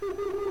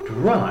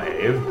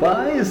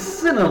Drive-by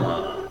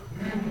Cinema.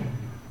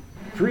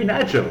 3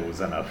 nachos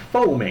and a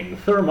foaming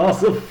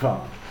thermos of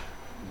fun.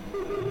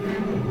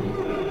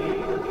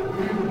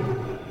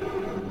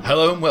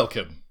 Hello and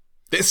welcome.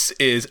 This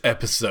is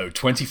episode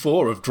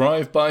 24 of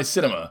Drive-by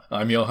Cinema.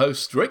 I'm your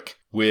host, Rick,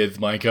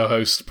 with my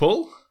co-host,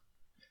 Paul.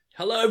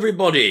 Hello,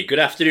 everybody. Good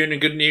afternoon and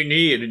good new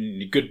year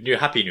and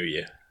happy new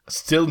year.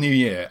 Still New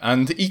Year,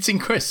 and eating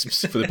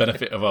crisps for the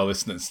benefit of our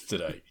listeners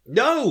today.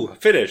 No,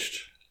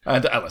 finished.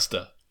 And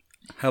Alistair.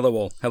 Hello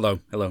all. Hello.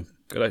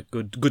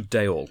 Good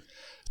day all.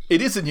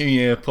 It is a new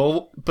year,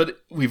 Paul, but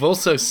we've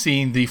also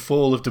seen the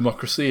fall of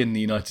democracy in the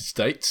United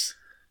States.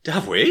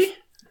 Have we?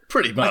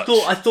 Pretty much.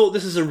 I thought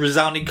this is a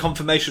resounding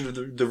confirmation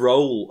of the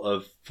role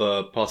of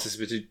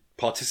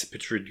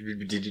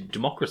participatory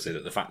democracy,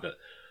 that the fact that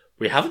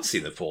we haven't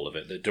seen the fall of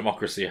it, that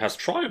democracy has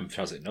triumphed,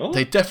 has it not?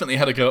 They definitely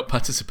had a go at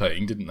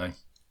participating, didn't they?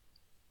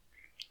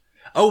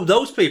 Oh,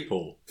 those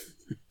people.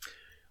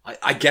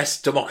 I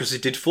guess democracy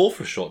did fall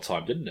for a short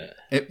time, didn't it?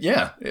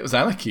 It was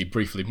anarchy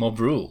briefly, mob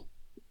rule.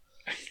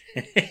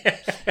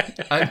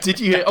 And did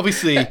you hear,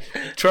 obviously,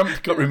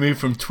 Trump got removed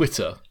from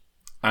Twitter,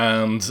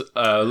 and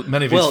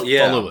many of his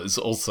followers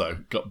also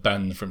got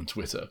banned from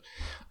Twitter.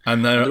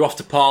 And they're off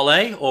to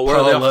Parler, or where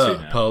are they off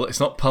to now? It's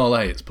not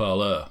Parler, it's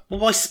Parleur. Well,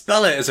 why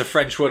spell it as a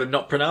French word and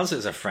not pronounce it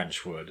as a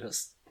French word?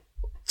 That's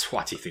a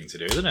twatty thing to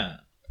do, isn't it?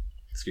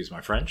 Excuse my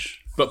French.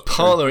 But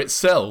Parler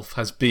itself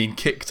has been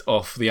kicked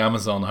off the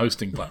Amazon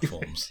hosting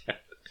platforms.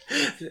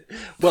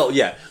 Well,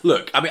 yeah.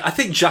 Look, I mean, I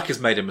think Jack has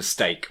made a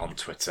mistake on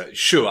Twitter.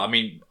 Sure, I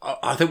mean,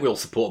 I think we all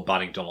support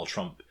banning Donald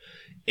Trump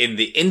in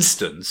the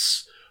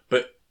instance,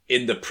 but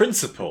in the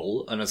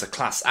principle and as a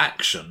class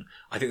action,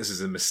 I think this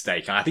is a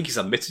mistake. And I think he's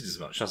admitted as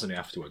much, hasn't he,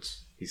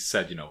 afterwards? He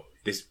said,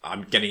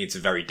 I'm getting into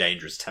very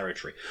dangerous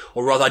territory.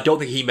 Or rather, I don't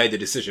think he made the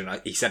decision.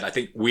 He said, I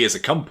think we as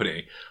a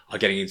company are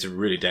getting into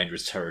really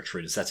dangerous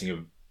territory and setting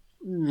a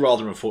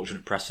rather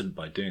unfortunate precedent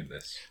by doing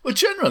this. Well,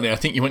 generally, I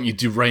think you want your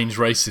deranged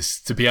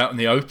racists to be out in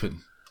the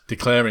open,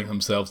 declaring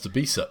themselves to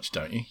be such,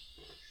 don't you?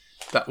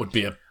 That would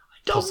be a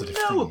positive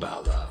thing. I don't know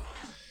about that.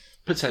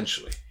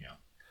 Potentially, yeah.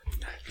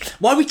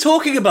 Why are we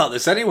talking about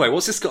this anyway?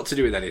 What's this got to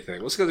do with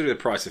anything? What's it got to do with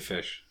the price of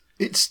fish?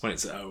 When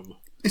it's at home.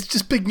 It's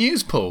just big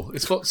news, Paul.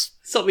 It's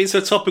not being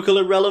so topical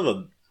and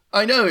relevant.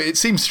 I know, it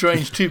seems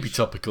strange to be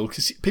topical,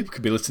 because people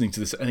could be listening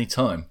to this at any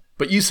time.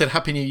 But you said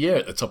Happy New Year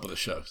at the top of the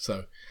show,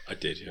 so... I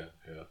did, yeah.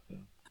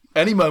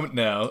 Any moment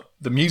now,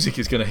 the music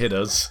is going to hit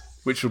us,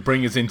 which will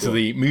bring us into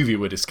the movie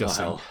we're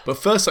discussing. Wow. But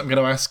first I'm going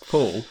to ask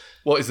Paul,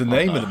 what is the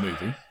name of the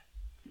movie?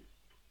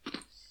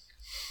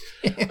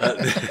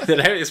 The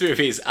name of this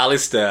movie is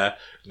Alistair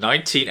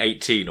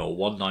 1918 or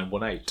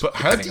 1918. But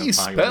how do you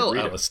spell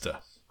Alistair?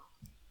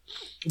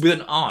 With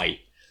an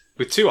I.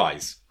 With 2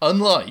 I's.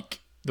 Unlike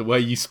the way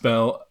you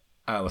spell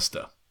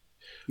Alistair.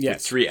 Yeah.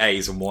 With 3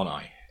 A's and 1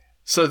 I.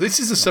 So this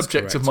is the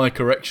subject of my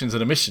corrections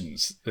and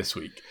omissions this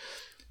week.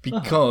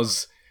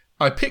 Because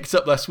I picked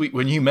up last week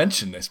when you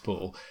mentioned this,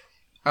 Paul.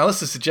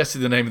 Alistair suggested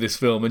the name of this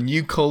film and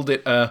you called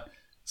it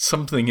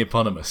something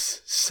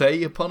eponymous.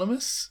 Say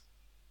eponymous?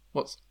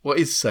 What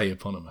is say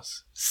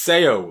eponymous?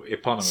 Seo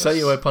eponymous.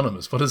 Seo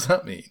eponymous. What does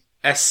that mean?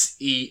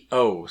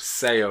 SEO.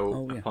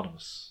 Seo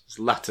eponymous. It's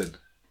Latin.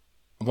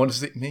 What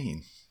does it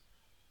mean?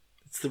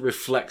 It's the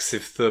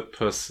reflexive third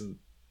person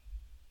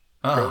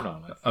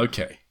pronoun.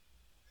 Okay.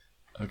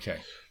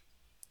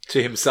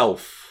 To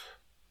himself.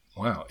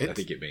 Wow. I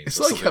think it means. It's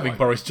like having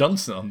Boris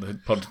Johnson on the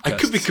podcast. I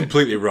could be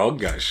completely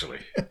wrong, actually.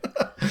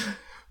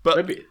 But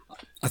maybe.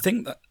 I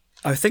think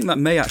that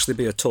may actually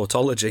be a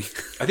tautology.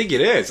 I think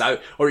it is.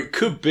 Or it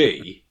could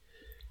be.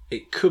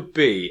 It could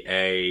be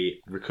a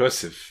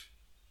recursive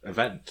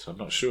event. I'm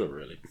not sure,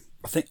 really.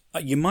 I think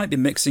you might be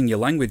mixing your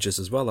languages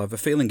as well. I have a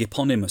feeling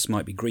eponymous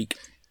might be Greek.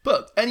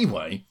 But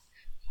anyway,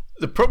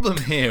 the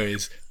problem here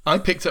is I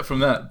picked up from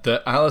that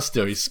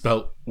Alistair is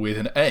spelt with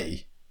an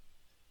A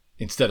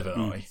instead of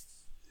an I.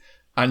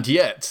 And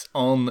yet,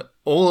 on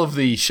all of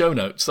the show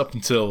notes up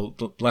until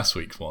last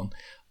week's one,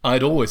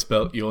 I'd always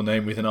spelt your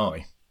name with an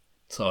I.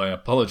 So I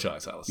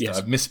apologise, Alistair. Yes.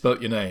 I've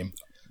misspelt your name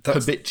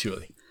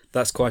habitually.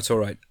 That's quite all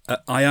right.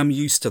 I am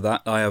used to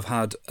that. I have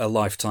had a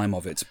lifetime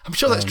of it. I'm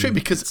sure that's true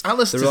because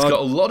Alistair's got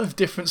a lot of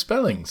different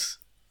spellings.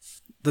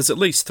 There's at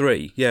least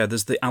 3. Yeah,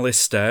 there's the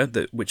Alistair,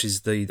 which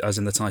is as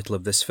in the title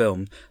of this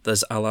film.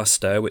 There's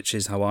Alastair, which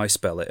is how I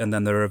spell it. And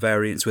then there are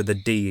variants with a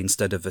D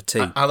instead of a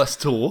T.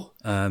 Alistair.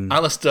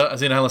 Alistair,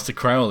 as in Alistair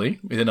Crowley,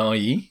 with an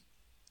IE.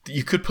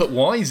 You could put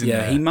Y's in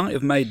there. Yeah, he might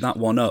have made that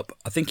one up.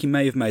 I think he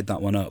may have made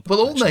that one up. Well,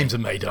 all names are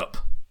made up.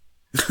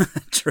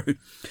 True.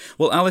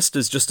 Well,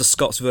 Alistair's just a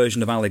Scots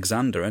version of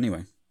Alexander,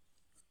 anyway.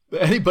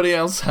 Anybody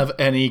else have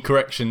any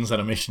corrections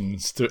and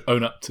omissions to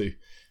own up to?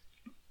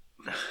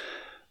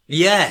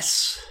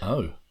 Yes.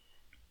 Oh.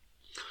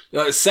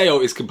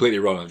 Seo is completely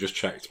wrong. I've just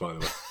checked, by the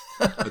way.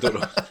 I don't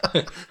know.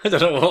 I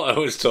don't know what I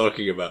was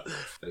talking about.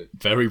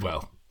 Very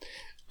well.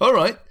 All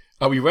right.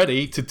 Are we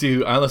ready to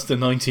do Alistair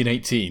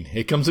 1918?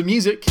 Here comes the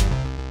music.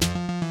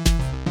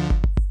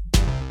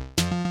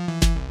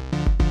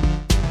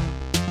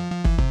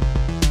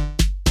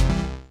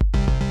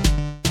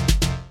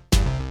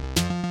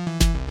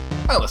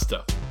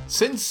 Alistair,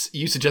 since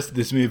you suggested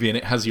this movie and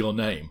it has your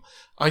name,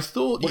 I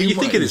thought What do you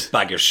think of this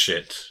bag of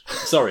shit?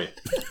 Sorry.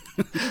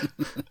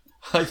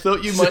 I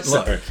thought you might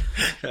Sorry.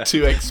 like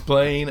to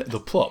explain the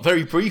plot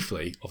very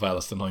briefly of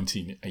Alistair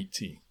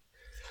 1918.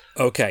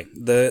 Okay,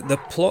 the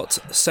plot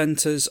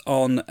centres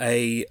on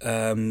a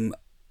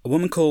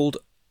woman called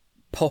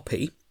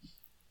Poppy.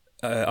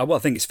 Well, I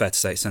think it's fair to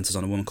say it centres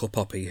on a woman called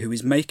Poppy who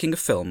is making a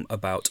film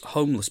about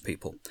homeless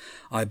people.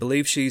 I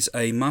believe she's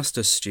a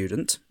master's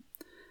student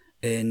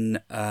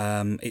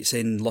it's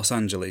in Los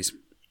Angeles.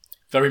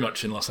 Very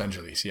much in Los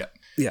Angeles, yeah.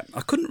 Yeah,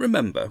 I can't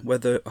remember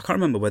whether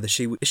is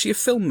she a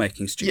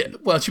filmmaking student? Yeah,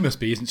 well, she must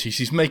be, isn't she?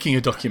 She's making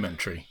a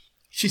documentary.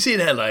 She's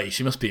in LA.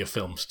 She must be a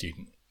film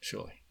student,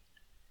 surely.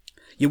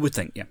 You would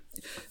think, yeah.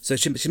 So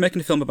she's making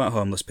a film about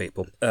homeless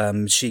people.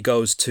 She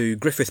goes to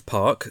Griffith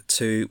Park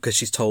because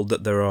she's told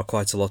that there are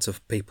quite a lot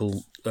of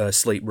people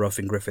sleep rough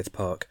in Griffith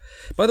Park.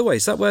 By the way,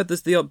 is that where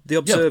there's the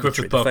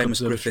observatory, the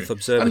famous Griffith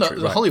Observatory?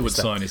 And the Hollywood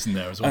sign is in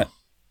there as well.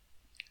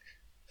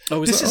 By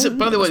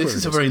the way, this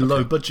is a very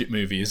low-budget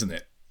movie, isn't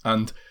it?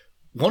 And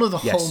one of the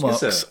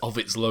hallmarks of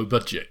its low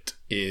budget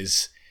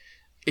is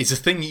a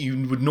thing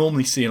you would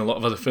normally see in a lot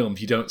of other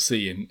films you don't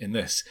see in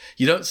this.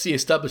 You don't see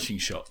establishing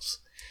shots.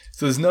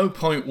 So there's no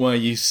point where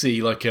you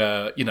see like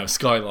a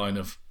skyline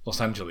of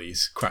Los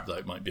Angeles, crap that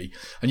it might be,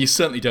 and you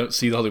certainly don't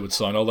see the Hollywood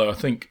sign, although I don't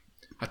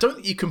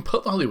think you can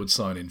put the Hollywood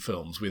sign in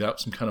films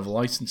without some kind of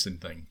licensing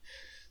thing.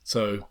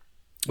 So...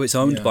 Well, it's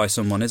owned by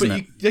someone, isn't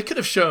it? They could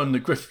have shown the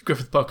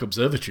Griffith Park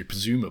Observatory,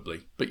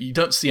 presumably, but you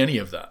don't see any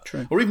of that.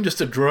 True. Or even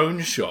just a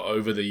drone shot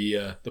over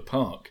the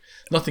park.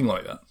 Nothing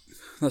like that.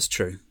 That's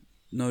true.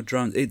 No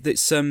drone.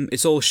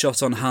 It's all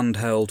shot on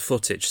handheld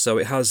footage, so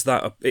it has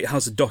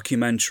a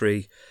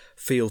documentary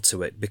feel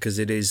to it because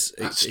it is.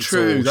 That's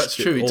true.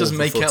 It doesn't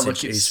make out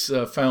like it's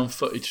found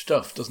footage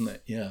stuff, doesn't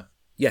it? Yeah.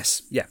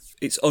 Yes. Yeah.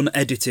 It's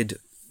unedited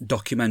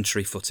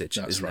documentary footage.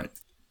 That's isn't right. It?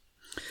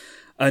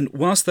 And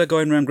whilst they're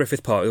going around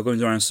Griffith Park, they're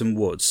going around some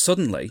woods,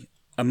 suddenly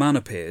a man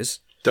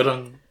appears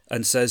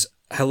and says,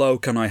 "Hello,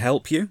 can I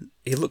help you?"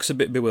 He looks a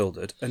bit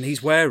bewildered, and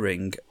he's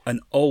wearing an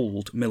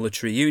old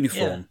military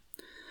uniform.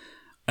 Yeah.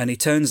 And he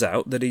turns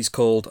out that he's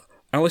called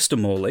Alistair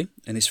Morley,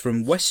 and he's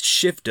from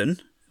Shivden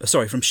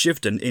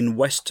in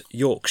West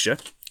Yorkshire,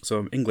 so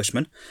an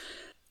Englishman.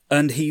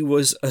 And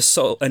he's a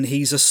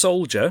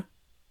soldier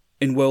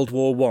in World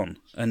War I.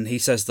 And he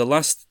says the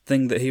last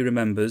thing that he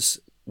remembers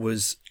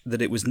was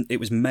that it was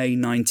May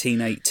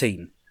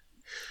 1918,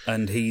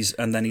 and he's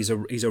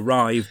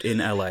arrived in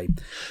LA.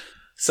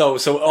 So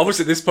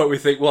obviously at this point we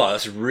think, well,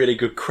 that's a really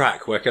good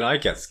crack. Where can I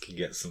get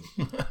some?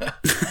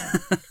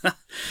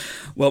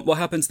 Well, what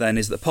happens then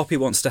is that Poppy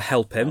wants to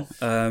help him.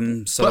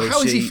 So but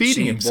how is he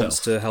feeding himself? Wants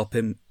to help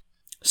him.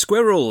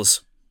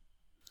 Squirrels.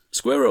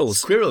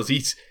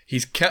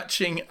 He's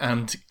catching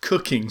and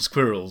cooking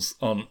squirrels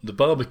on the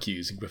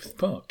barbecues in Griffith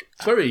Park.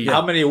 It's very.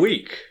 How many a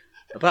week?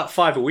 About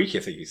 5 a week, I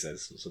think he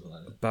says, or something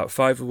like that. About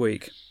 5 a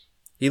week.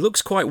 He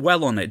looks quite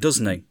well on it,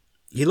 doesn't he?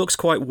 He looks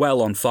quite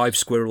well on 5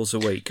 squirrels a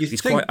week.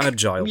 He's quite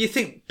agile. You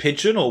think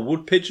pigeon or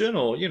wood pigeon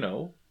or,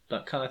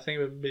 that kind of thing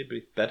would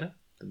be better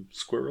than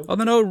squirrel? Are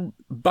there no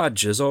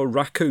badgers or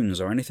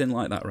raccoons or anything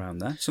like that around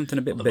there? Something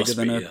a bit bigger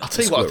than a I'll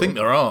tell you what I think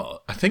there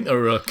are. I think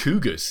there are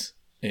cougars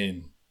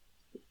in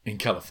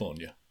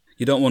California.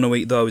 You don't want to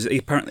eat those.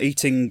 Apparently,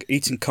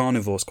 eating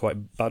carnivore is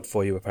quite bad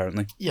for you,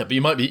 apparently. Yeah, but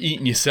you might be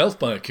eaten yourself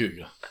by a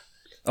cougar.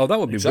 Oh, that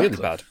would be really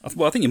bad.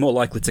 Well, I think you're more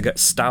likely to get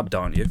stabbed,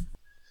 aren't you?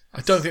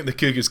 I don't think the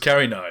cougars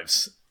carry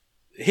knives.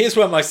 Here's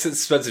where my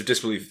suspense of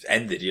disbelief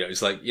ended.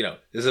 It's like,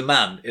 there's a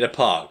man in a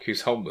park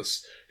who's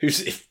homeless,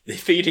 who's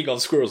feeding on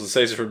squirrels and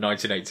says it's from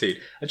 1918,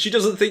 and she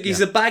doesn't think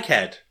he's a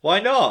baghead. Why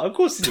not? Of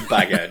course he's a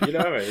baghead, you know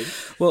what I mean?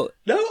 Well,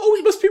 no,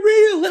 it must be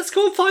real. Let's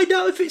go and find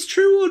out if it's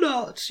true or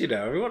not.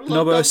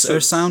 No, but her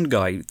sound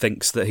guy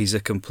thinks that he's a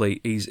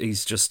complete.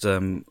 He's just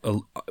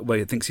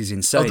he thinks he's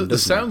insane. Oh, the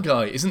sound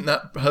guy, isn't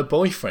that her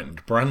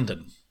boyfriend,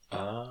 Brandon?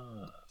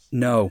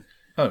 No.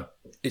 Oh.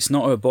 It's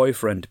not her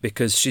boyfriend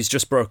because she's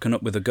just broken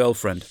up with a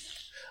girlfriend.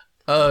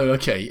 Oh,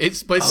 okay.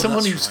 It's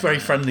someone who's very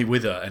friendly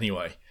with her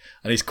anyway,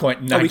 and he's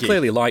quite naggy. Oh, he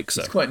clearly likes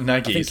her. He's quite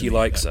naggy. I think he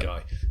likes her.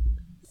 Guy.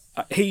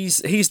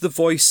 He's the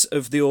voice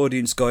of the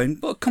audience going,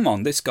 but come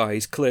on, this guy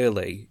is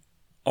clearly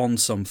on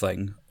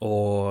something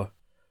or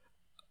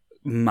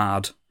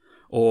mad.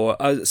 Or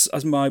as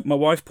my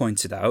wife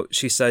pointed out,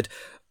 she said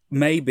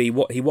maybe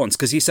what he wants,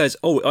 because he says,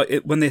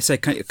 when they say,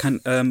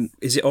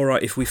 is it all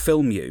right if we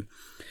film you?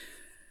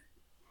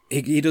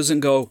 He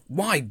doesn't go,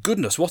 my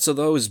goodness, what are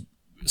those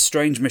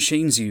strange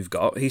machines you've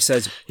got? He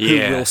says, who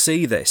will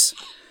see this?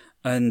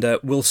 And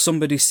will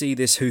somebody see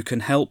this who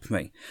can help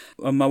me?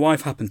 And my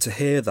wife happened to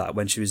hear that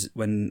when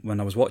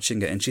I was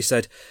watching it, and she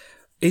said,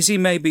 is he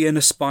maybe an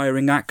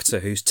aspiring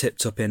actor who's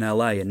tipped up in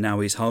LA and now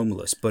he's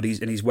homeless, but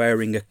he's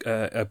wearing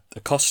a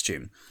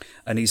costume,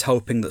 and he's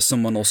hoping that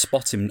someone will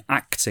spot him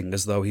acting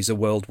as though he's a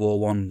World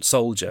War I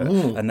soldier,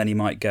 and then he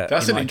might get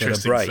a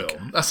break.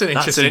 Film. That's an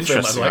interesting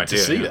film. I'd like to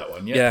see that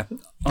one. Yeah,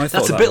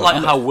 that's a bit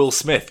like how Will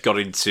Smith got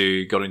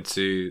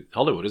into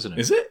Hollywood, isn't it?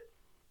 Is it?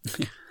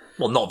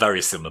 Well, not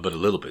very similar, but a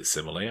little bit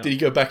similar, yeah. Did he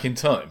go back in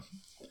time?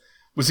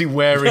 Was he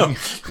wearing...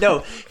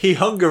 No, he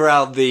hung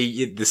around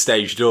the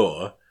stage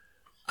door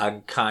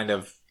and kind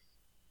of...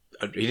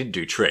 He didn't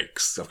do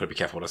tricks. I've got to be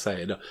careful what I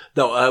say.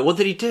 No. What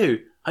did he do?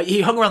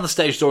 He hung around the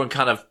stage door and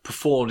kind of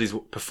performed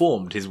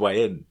his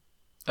way in.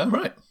 Oh,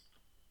 right.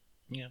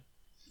 Yeah.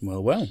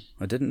 Well,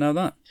 I didn't know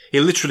that.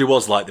 He literally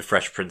was like the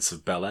Fresh Prince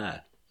of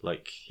Bel-Air.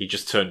 Like, he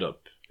just turned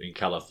up in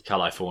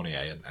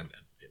California and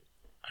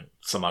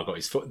somehow got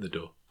his foot in the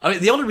door. I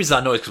mean, the only reason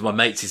I know is because my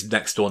mate's his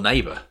next-door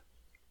neighbour.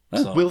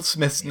 So. Will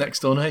Smith's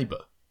next-door neighbour?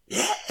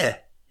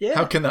 Yeah.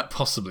 How can that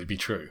possibly be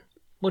true?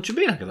 What do you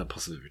mean, how can that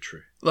possibly be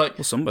true? Like,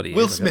 Well, somebody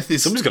Will is, I Smith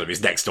is... Somebody's got to be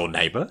his next-door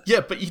neighbour.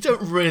 Yeah, but you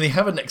don't really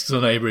have a next-door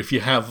neighbour if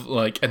you have,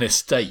 like, an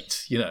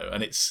estate,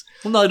 and it's...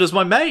 Well, no, does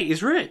my mate.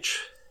 He's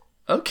rich.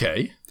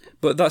 Okay.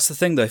 But that's the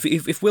thing, though.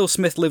 If Will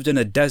Smith lived in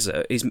a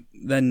desert,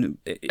 then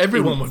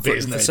Everyone would be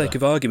his for the neighbour. sake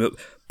of argument,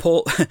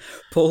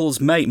 Paul's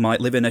mate might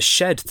live in a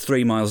shed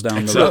 3 miles down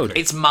Exactly. the road.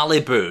 It's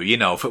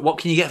Malibu, For what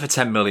can you get for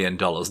 $10 million?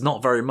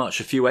 Not very much,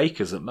 a few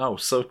acres at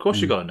most. So, of course,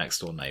 you've got a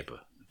next-door neighbour.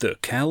 The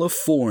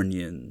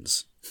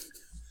Californians.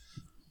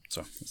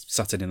 Sorry,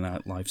 Saturday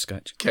Night Live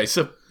sketch. Okay,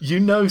 so you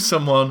know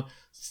someone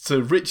so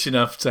rich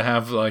enough to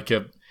have, like,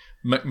 a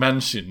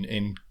McMansion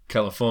in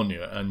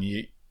California, and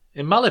you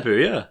In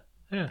Malibu, yeah.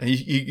 Yeah.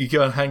 you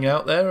go and hang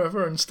out there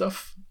ever and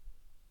stuff?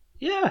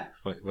 Yeah.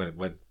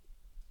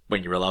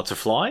 When you're allowed to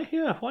fly,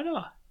 yeah, why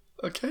not?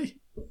 Okay.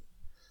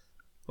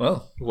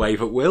 Well,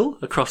 Wave at will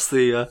across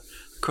the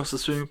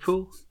swimming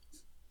pool.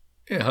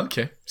 yeah,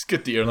 okay. It's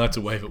good that you're allowed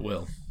to wave at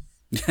will.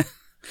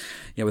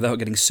 Yeah, without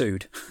getting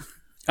sued.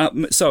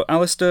 So,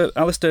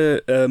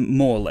 Alistair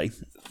Morley,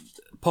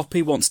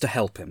 Poppy wants to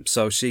help him,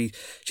 so she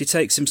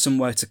takes him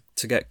somewhere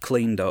to get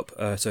cleaned up.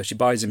 So she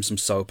buys him some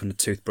soap and a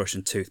toothbrush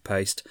and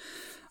toothpaste.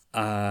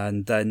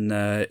 And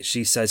then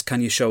she says, "Can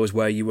you show us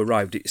where you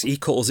arrived?" He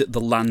calls it the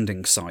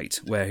landing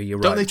site where he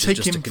arrived. Don't they It's take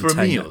just him for a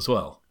meal as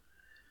well?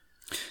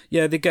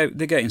 Yeah, they get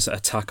him a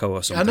taco or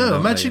I something.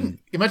 know. don't they?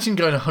 Imagine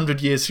going 100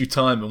 years through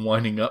time and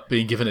winding up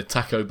being given a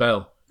Taco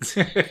Bell.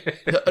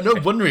 No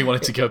wonder he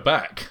wanted to go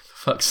back.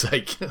 For fuck's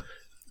sake.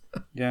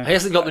 Yeah. He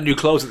hasn't got the new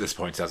clothes at this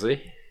point, has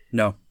he?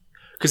 No.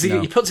 Because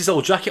he puts his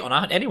old jacket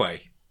on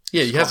anyway.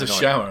 Yeah, he has a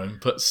quite annoying. shower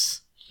and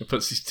puts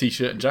his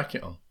t-shirt and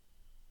jacket on.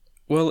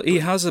 Well, he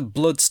has a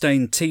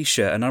blood-stained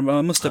T-shirt, and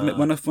I must admit,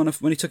 when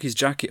he took his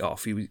jacket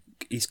off,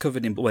 he's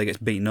covered in. Well, he gets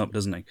beaten up,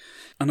 doesn't he?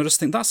 And I just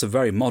think that's a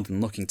very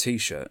modern-looking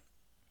T-shirt.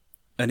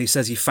 And he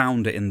says he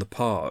found it in the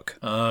park.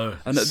 Oh,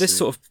 And at this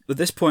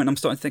point, I'm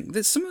starting to think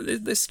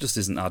this just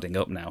isn't adding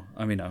up now.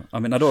 I mean,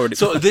 I'd already.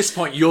 So at this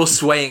point, you're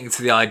swaying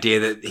to the idea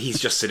that he's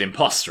just an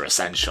imposter,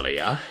 essentially,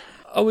 yeah?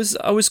 I was.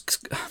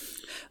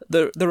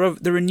 There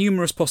are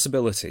numerous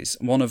possibilities.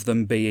 One of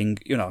them being,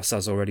 as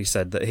I've already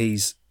said, that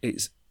he's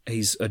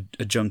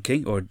a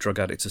junkie or a drug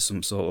addict of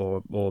some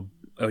sort, or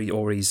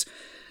he's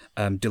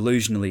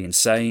delusionally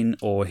insane,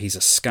 or he's a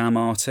scam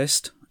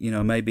artist.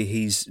 Maybe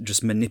he's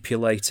just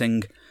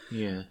manipulating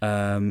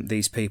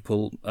these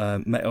people,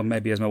 or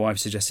maybe, as my wife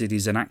suggested,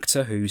 he's an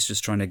actor who's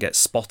just trying to get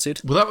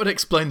spotted. well, that would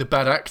explain the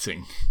bad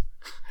acting.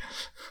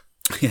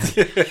 Yeah.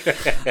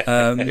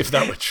 If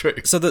that were true.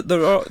 So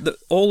that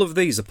all of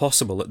these are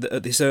possible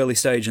at this early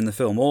stage in the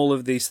film. All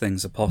of these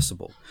things are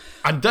possible.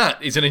 And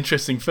that is an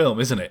interesting film,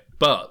 isn't it?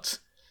 But,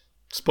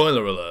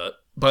 spoiler alert,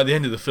 by the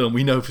end of the film,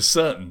 we know for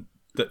certain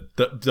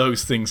that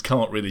those things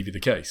can't really be the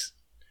case.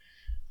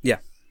 Yeah.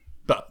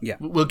 But Yeah,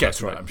 we'll get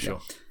to right, that, I'm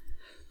sure.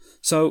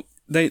 So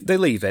they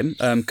leave him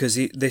because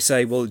they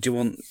say, "Well,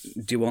 do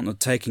you want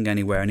taking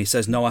anywhere?" And he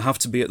says, "No, I have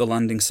to be at the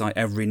landing site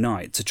every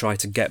night to try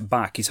to get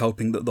back." He's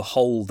hoping that the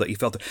hole that he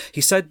fell through.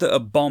 He said that a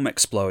bomb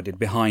exploded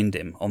behind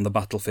him on the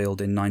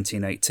battlefield in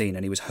 1918,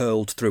 and he was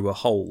hurled through a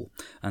hole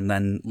and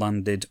then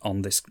landed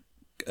on this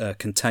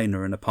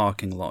container in a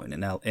parking lot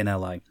in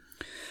LA.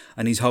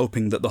 And he's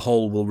hoping that the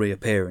hole will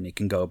reappear and he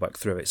can go back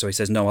through it. So he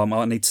says, "No,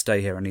 I need to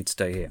stay here. I need to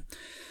stay here."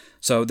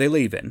 So they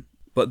leave him.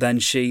 But then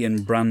she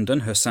and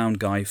Brandon, her sound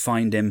guy,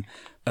 find him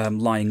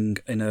lying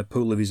in a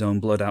pool of his own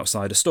blood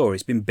outside a store.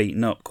 He's been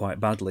beaten up quite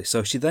badly.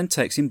 So she then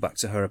takes him back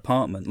to her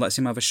apartment, lets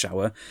him have a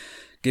shower,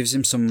 gives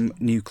him some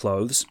new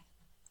clothes,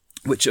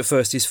 which at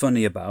first he's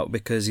funny about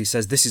because he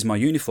says, "This is my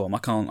uniform. I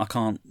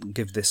can't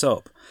give this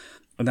up."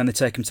 And then they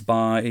take him to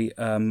buy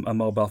a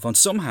mobile phone.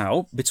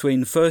 Somehow,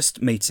 between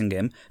first meeting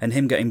him and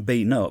him getting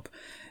beaten up,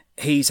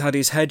 he's had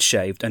his head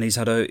shaved and he's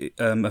had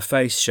a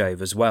face shave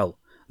as well.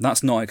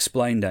 That's not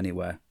explained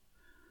anywhere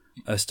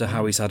as to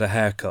how he's had a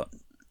haircut.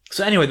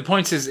 So anyway, the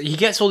point is, he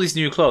gets all these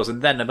new clothes,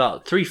 and then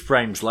about 3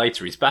 frames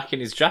later, he's back in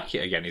his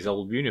jacket again, his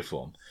old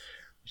uniform.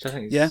 Which I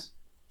think is... Yeah.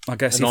 I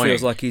guess annoying. he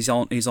feels like he's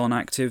on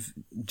active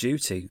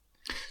duty.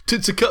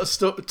 To cut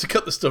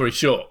the story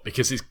short,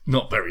 because it's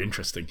not very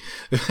interesting,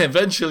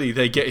 eventually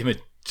they get him a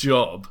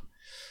job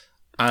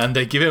and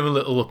they give him a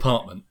little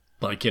apartment,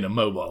 like in a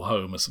mobile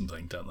home or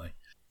something, don't they?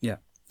 Yeah.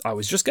 I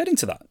was just getting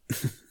to that.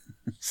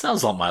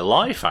 Sounds like my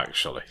life,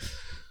 actually.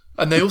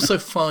 And they also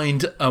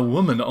find a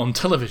woman on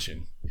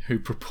television who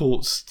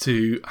purports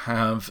to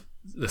have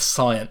the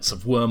science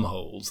of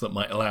wormholes that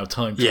might allow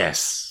time travel.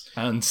 Yes.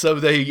 And so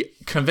they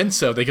convince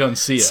her, they go and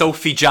see her.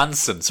 Sophie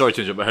Janssen. Sorry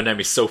to interrupt, but her name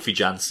is Sophie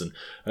Janssen.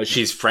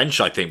 She's French,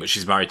 I think, but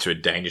she's married to a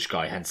Danish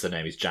guy, hence her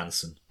name is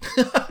Janssen.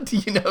 How do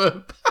you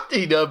know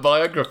her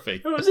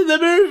biography? It was in the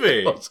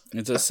movie.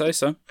 It does say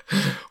so.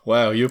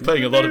 Wow, you're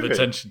paying a lot of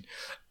attention.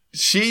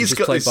 She's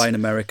got played this by an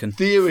American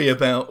theory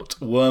about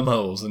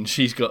wormholes, and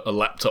she's got a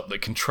laptop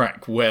that can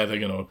track where they're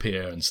going to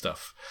appear and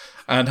stuff.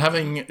 And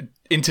having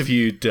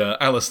interviewed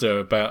Alistair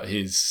about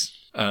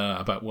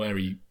about where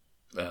he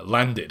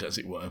landed, as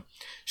it were,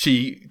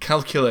 she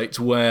calculates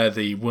where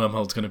the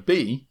wormhole's going to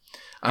be,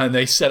 and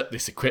they set up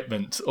this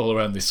equipment all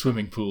around this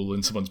swimming pool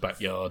in someone's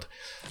backyard.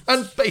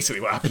 And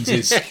basically what happens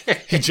is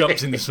he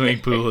jumps in the swimming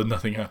pool and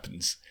nothing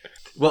happens.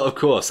 Well, of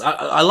course.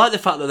 I like the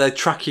fact that they're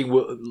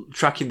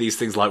tracking these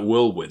things like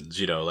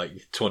whirlwinds,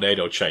 like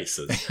tornado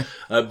chasers.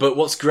 But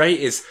what's great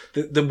is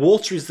the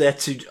water is there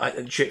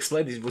she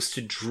explained it was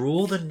to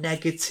draw the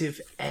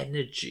negative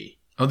energy.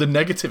 Oh, the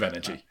negative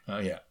energy. Oh,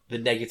 yeah. The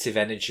negative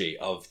energy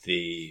of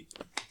the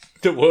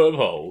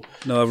wormhole.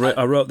 No,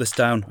 I wrote this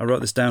down.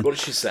 What did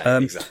she say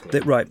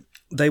exactly?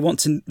 They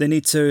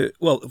need to.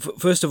 Well,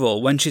 first of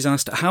all, when she's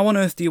asked, "How on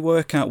earth do you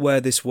work out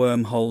where this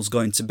wormhole's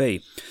going to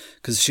be?"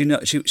 Because she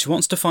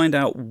wants to find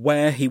out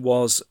where he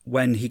was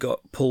when he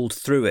got pulled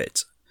through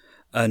it,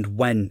 and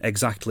when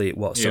exactly it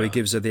was. So he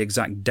gives her the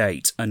exact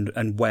date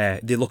and where.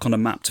 They look on a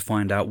map to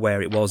find out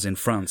where it was in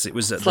France.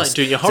 It's like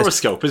doing your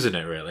horoscope, isn't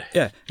it? Really?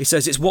 Yeah. He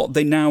says it's what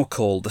they now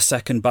call the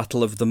Second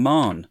Battle of the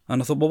Marne, and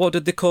I thought, well, what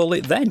did they call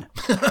it then?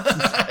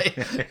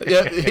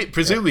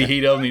 Presumably,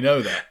 he'd only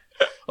know that.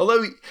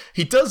 Although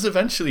he does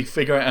eventually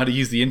figure out how to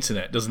use the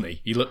internet, doesn't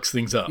he? He looks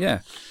things up.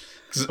 Yeah.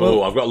 I've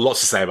got lots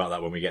to say about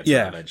that when we get to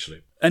that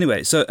eventually.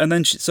 Anyway,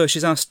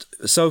 she's asked.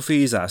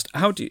 Sophie's asked,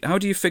 how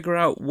do you figure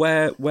out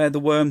where the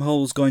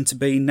wormhole's going to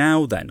be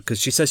now? Then, because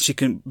she says she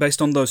can,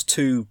 based on those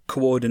two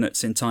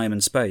coordinates in time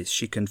and space,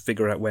 she can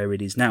figure out where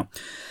it is now,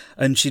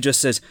 and she just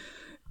says,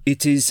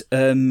 "It is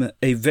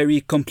a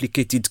very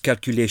complicated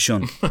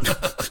calculation."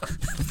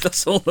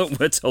 That's all that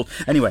we're told.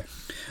 Anyway.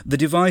 The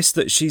device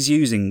that she's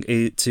using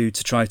to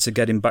try to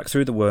get him back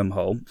through the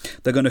wormhole,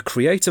 they're going to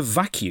create a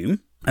vacuum,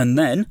 and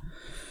then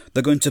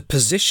they're going to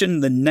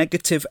position the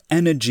negative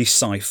energy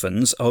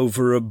siphons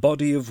over a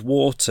body of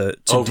water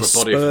to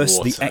disperse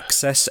the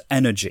excess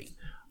energy.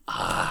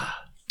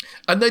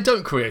 And they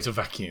don't create a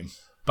vacuum,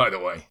 by the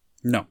way.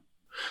 No.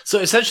 So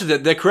essentially,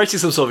 they're creating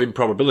some sort of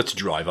improbability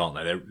drive, aren't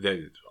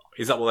they?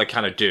 Is that what they're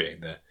kind of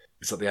doing?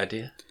 Is that the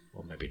idea?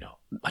 Or maybe not.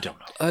 I don't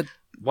know.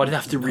 Why did they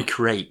have to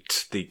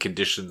recreate the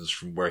conditions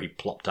from where he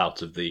plopped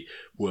out of the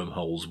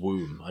wormhole's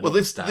womb? I don't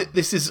understand.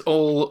 This is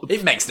all...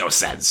 It makes no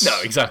sense. No,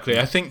 exactly.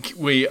 I think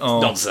we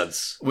are...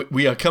 Nonsense.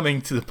 We are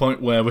coming to the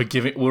point where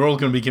we're all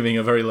going to be giving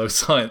a very low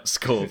science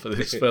score for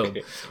this film.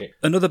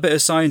 Another bit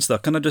of science, though.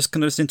 Can I just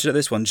interject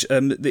this one?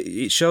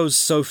 It shows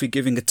Sophie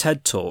giving a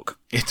TED Talk.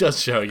 It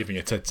does show her giving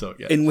a TED Talk,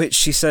 yeah. In which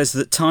she says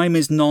that time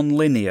is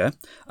non-linear,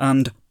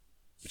 and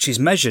she's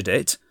measured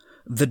it.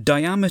 The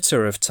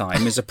diameter of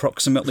time is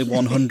approximately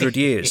 100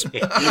 years.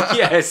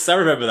 Yes, I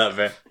remember that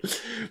bit.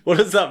 What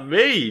does that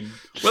mean?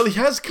 Well, he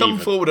has come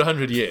forward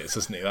 100 years,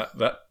 hasn't he?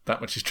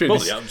 That much is true. Well,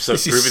 so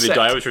proving the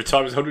diameter of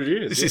time is 100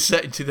 years. This is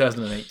set in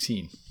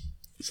 2018.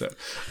 So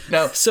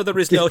there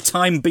is no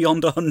time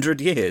beyond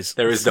 100 years.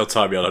 There is no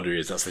time beyond 100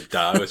 years. That's the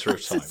diameter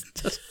of time.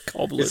 Just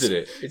cobblers. Isn't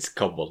it? It's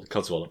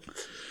Codswallop.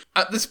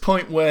 At this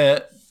point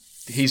where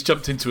he's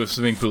jumped into a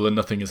swimming pool and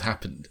nothing has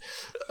happened,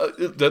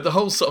 the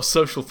whole sort of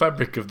social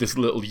fabric of this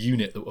little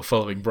unit that we're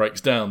following breaks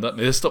down.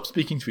 They stop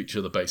speaking to each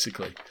other,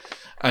 basically.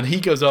 And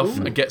he goes off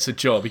and gets a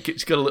job.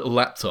 He's got a little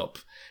laptop,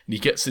 and he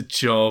gets a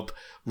job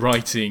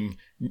writing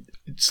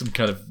some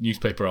kind of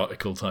newspaper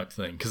article type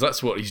thing, because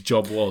that's what his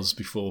job was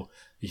before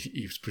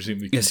he was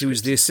presumably... Yes, he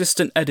was the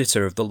assistant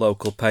editor of the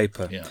local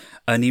paper. Yeah.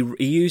 And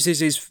he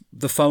uses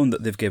the phone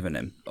that they've given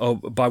him,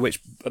 by which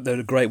they're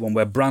a great one,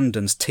 where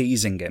Brandon's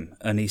teasing him,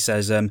 and he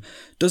says,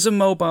 does a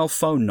mobile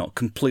phone not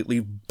completely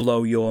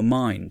blow your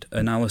mind?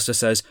 And Alistair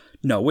says,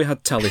 no, we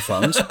had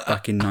telephones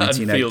back in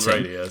 1918. And field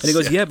radios. And he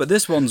goes, yeah, but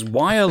this one's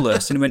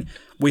wireless. And he went,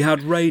 we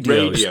had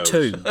radios.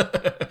 Too.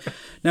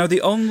 Now, the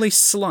only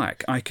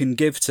slack I can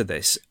give to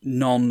this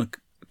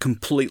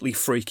non-completely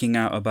freaking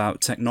out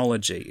about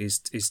technology is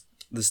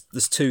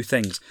there's two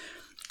things.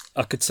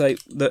 I could say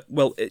that,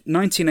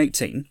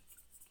 1918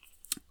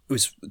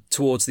 was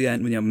towards the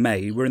end,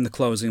 May, we're in the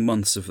closing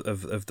months of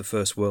the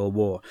First World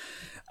War.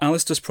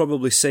 Alistair's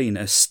probably seen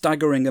a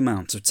staggering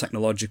amount of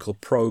technological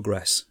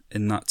progress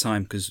in that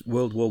time, because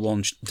World War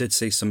I did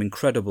see some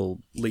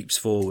incredible leaps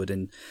forward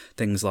in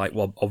things like,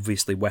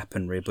 obviously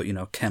weaponry, but,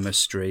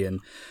 chemistry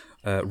and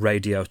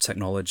radio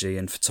technology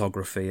and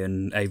photography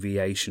and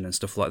aviation and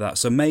stuff like that.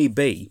 So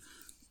maybe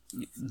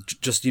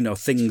just,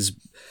 things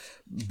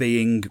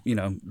being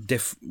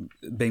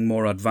being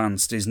more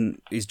advanced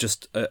is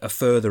just a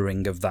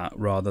furthering of that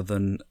rather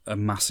than a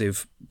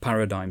massive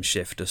paradigm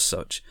shift as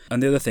such.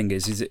 And the other thing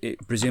is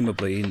it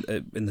presumably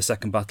in the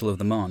Second Battle of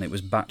the Marne it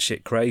was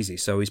batshit crazy,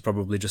 so he's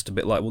probably just a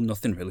bit like, well,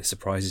 nothing really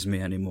surprises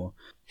me anymore.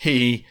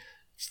 He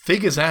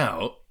figures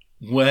out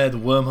where the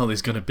wormhole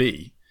is going to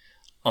be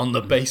on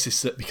the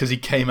basis that because he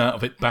came out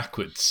of it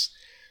backwards,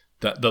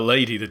 that the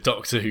lady, the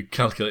doctor who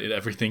calculated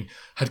everything,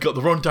 had got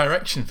the wrong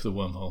direction for the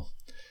wormhole.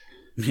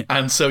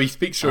 And so he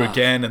speaks to her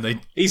again,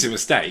 and easy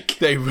mistake.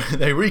 They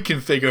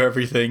reconfigure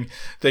everything.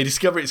 They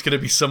discover it's going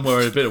to be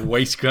somewhere in a bit of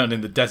waste ground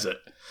in the desert,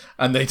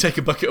 and they take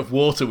a bucket of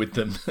water with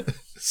them.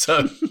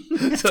 so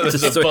there's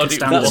a body.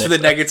 That's for the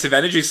negative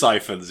energy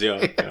siphons.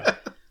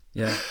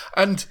 Yeah.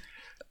 And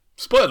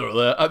spoiler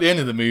alert: at the end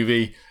of the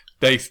movie,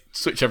 they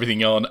switch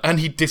everything on, and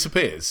he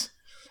disappears.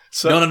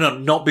 So No,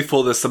 not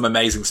before there's some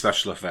amazing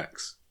special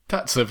effects.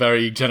 That's a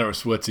very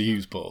generous word to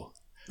use, Paul.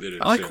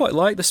 I quite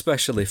like the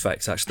special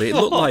effects. Actually, it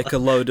looked like a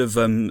load of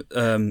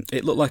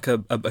it looked like a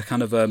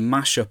kind of a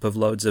mashup of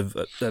loads of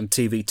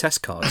TV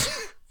test cards.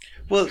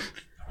 Well,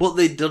 what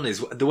they'd done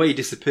is the way he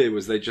disappeared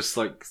was they just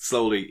like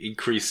slowly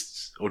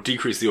increased or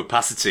decreased the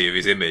opacity of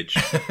his image.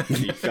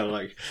 He felt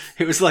like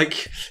it was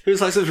like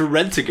sort of a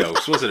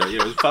Rent-A-Ghost, wasn't it?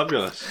 It was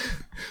fabulous.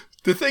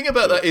 The thing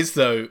about that is,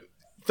 though,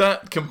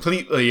 that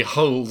completely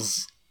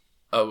holds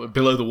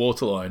below the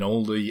waterline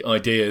all the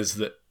ideas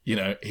that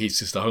he's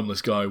just a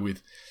homeless guy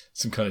with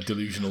some kind of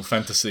delusional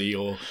fantasy,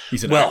 or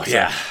he's an actor.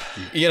 Yeah.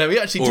 He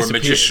actually or disappears. A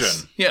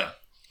magician. Yeah,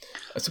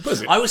 I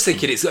suppose. I was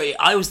thinking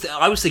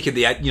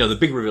the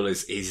big reveal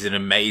is he's an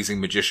amazing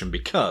magician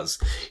because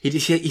he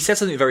said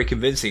something very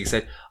convincing. He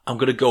said, "I'm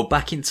going to go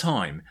back in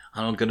time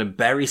and I'm going to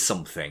bury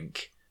something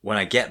when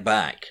I get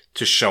back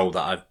to show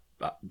that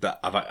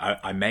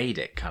I made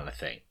it," kind of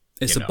thing.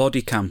 It's a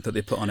body cam that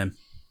they put on him.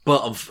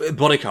 But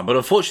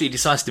unfortunately, he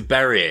decides to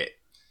bury it.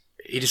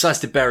 He decides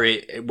to bury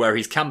it where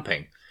he's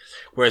camping.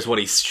 Whereas what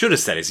he should have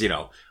said is,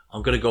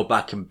 I'm going to go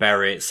back and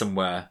bury it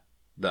somewhere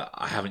that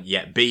I haven't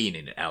yet been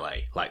in LA.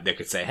 Like they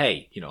could say,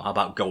 hey, how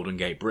about Golden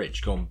Gate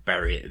Bridge? Go and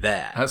bury it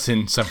there. That's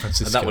in San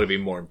Francisco. And that would have been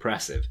more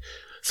impressive.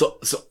 So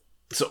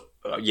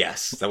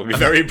yes, that would be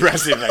very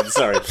impressive then.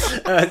 Sorry.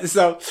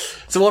 So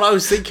what I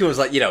was thinking was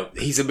like,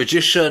 he's a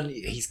magician.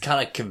 He's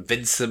kind of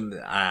convinced them,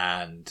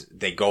 and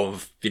they go,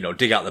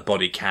 dig out the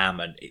body cam,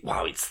 and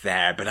wow, it's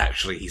there. But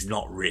actually, he's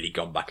not really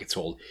gone back at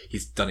all.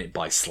 He's done it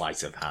by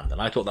sleight of hand,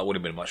 and I thought that would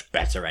have been a much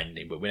better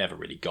ending. But we never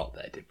really got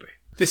there, did we?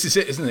 This is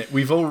it, isn't it?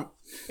 We've all,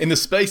 in the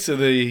space of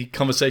the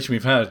conversation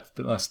we've had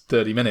for the last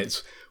 30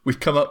 minutes, we've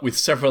come up with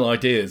several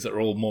ideas that are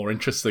all more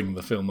interesting than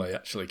the film they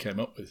actually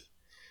came up with.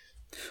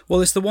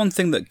 Well, it's the one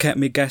thing that kept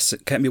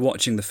me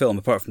watching the film,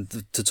 apart from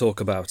to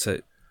talk about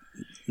it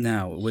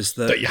now, was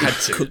that you had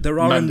to. There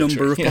are a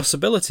number of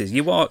possibilities.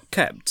 You are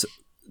kept,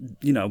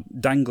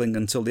 dangling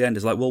until the end.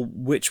 It's like, well,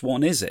 which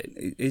one is it?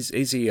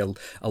 Is he a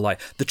lie?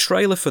 The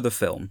trailer for the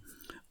film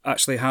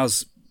actually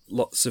has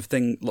lots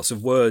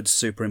of words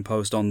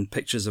superimposed on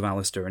pictures of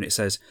Alistair, and it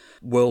says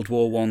World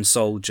War I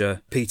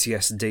soldier,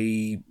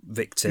 PTSD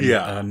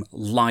victim,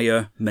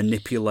 liar,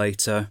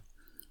 manipulator,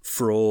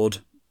 fraud,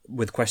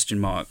 with question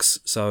marks.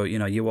 So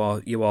you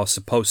are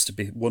supposed to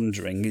be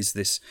wondering, is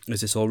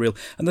this all real?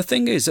 And the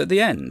thing is, at the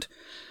end,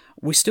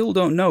 we still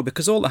don't know,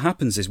 because all that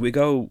happens is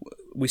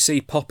we see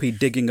Poppy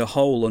digging a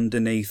hole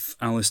underneath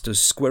Alistair's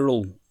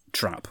squirrel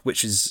trap,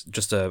 which is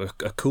just a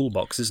cool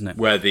box, isn't it?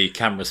 Where the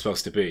camera's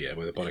supposed to be,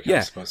 where the body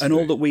camera's supposed to be. And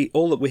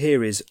all that we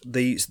hear is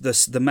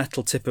the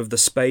metal tip of the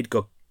spade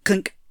go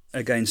clink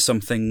against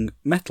something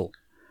metal.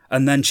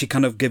 And then she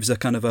kind of gives a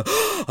kind of a,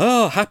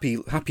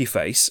 happy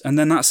face, and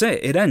then that's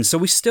it. It ends. So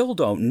we still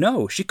don't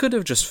know. She could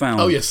have just found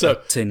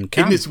a tin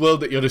can. In this world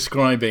that you're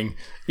describing,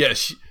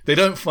 yes, they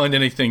don't find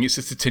anything, it's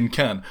just a tin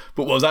can.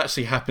 But what's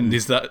actually happened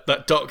is that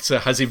doctor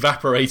has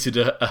evaporated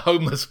a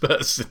homeless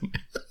person.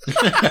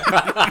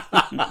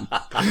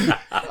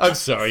 I'm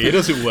sorry, it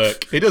doesn't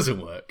work. It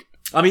doesn't work.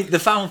 I mean, the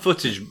found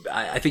footage,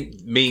 I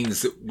think,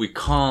 means that we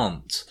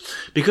can't,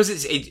 because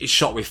it's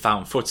shot with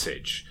found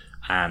footage,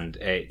 and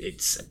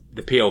it's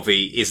the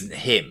POV isn't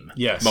him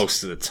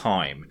most of the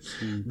time.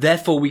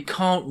 Therefore, we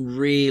can't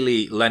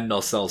really lend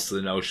ourselves to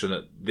the notion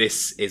that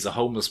this is a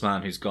homeless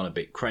man who's gone a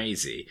bit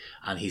crazy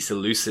and he's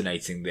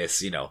hallucinating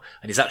this, and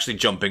he's actually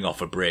jumping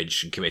off a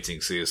bridge and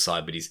committing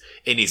suicide. But he's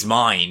in his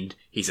mind,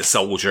 he's a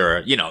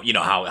soldier.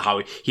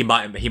 How he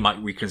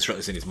might reconstruct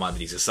this in his mind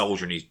that he's a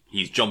soldier and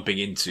he's jumping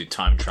into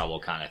time travel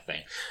kind of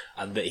thing,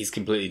 and that he's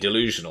completely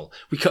delusional.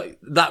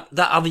 That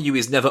avenue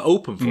is never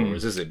open for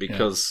us, is it?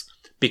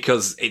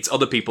 Because it's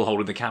other people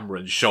holding the camera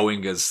and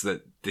showing us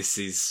that this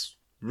is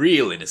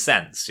real in a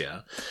sense,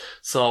 yeah?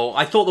 So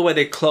I thought the way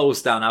they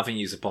closed down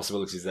avenues of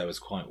possibilities there was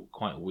quite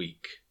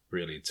weak,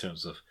 really, in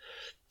terms of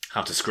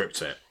how to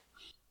script it.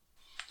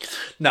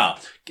 Now,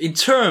 in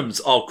terms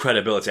of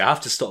credibility, I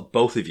have to stop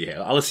both of you here.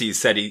 Alistair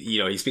said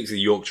he speaks with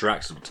a Yorkshire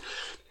accent,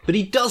 but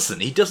he doesn't.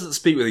 He doesn't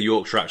speak with a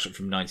Yorkshire accent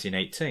from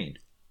 1918.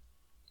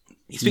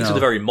 He speaks with a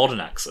very modern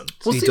accent.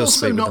 Was he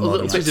also not a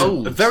little bit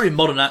old? A very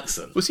modern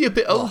accent. Was he a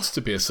bit old to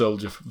be a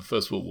soldier from the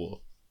First World War?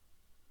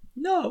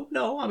 No.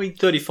 I mean,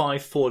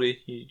 35,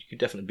 40, you could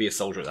definitely be a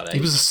soldier at that age. He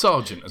was a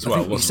sergeant as well,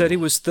 wasn't he? He said he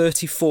was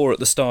 34 at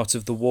the start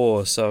of the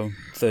war, so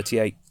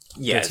 38.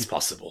 Yeah, it's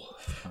possible.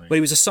 But he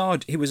was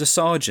a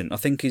sergeant. I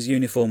think his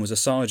uniform was a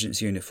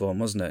sergeant's uniform,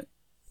 wasn't it?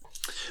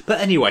 But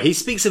anyway, he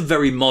speaks a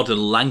very modern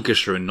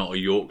Lancashire and not a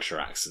Yorkshire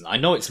accent. I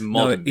know it's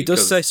modern. No, he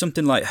does say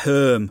something like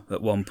Herm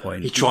at one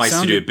point. He tries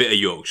to do a bit of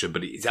Yorkshire,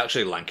 but it's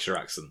actually a Lancashire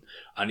accent.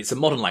 And it's a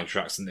modern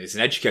Lancashire accent. It's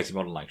an educated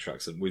modern Lancashire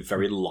accent with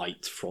very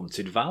light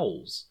fronted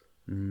vowels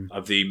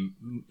of the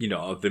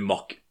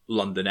mock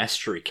London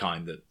estuary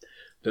kind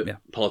that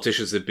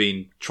politicians have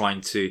been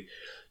trying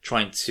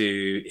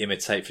to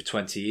imitate for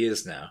 20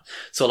 years now.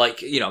 So,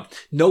 like,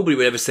 nobody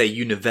would ever say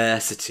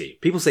university.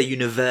 People say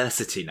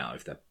university now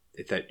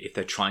if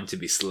they're trying to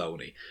be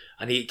Sloaney.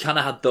 And he kind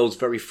of had those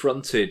very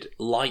fronted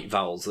light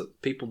vowels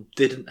that people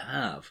didn't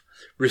have.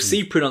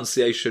 Received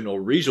pronunciation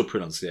or regional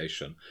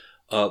pronunciation,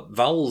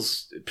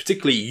 vowels,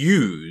 particularly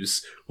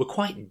U's, were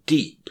quite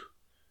deep.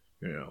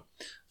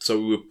 So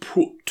we would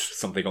put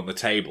something on the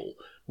table,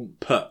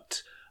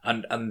 put,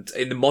 and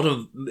in the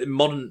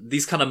modern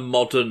these kind of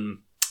modern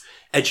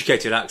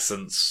educated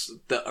accents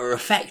that are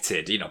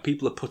affected,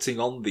 people are putting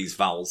on these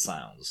vowel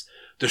sounds.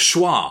 The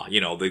schwa,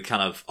 the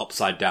kind of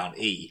upside down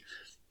E,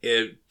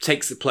 it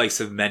takes the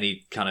place of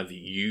many kind of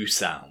U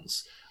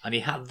sounds. And he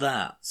had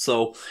that.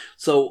 So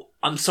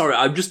I'm sorry,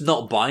 I'm just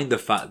not buying the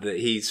fact that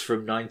he's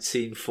from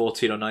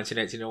 1914 or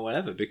 1918 or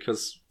whatever,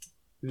 because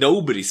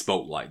nobody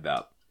spoke like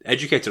that.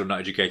 Educated or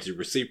not educated,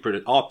 received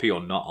RP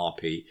or not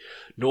RP,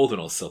 northern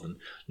or southern.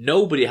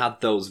 Nobody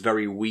had those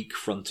very weak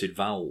fronted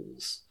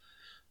vowels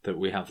that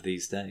we have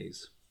these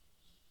days.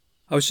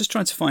 I was just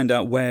trying to find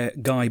out where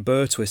Guy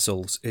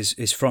Birtwistle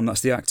is from. That's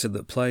the actor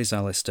that plays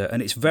Alistair,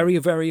 and it's very,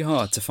 very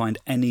hard to find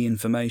any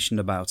information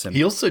about him.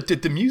 He also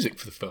did the music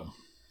for the film.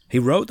 He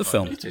wrote the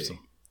film.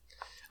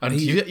 And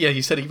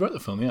you said he wrote the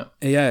film, yeah.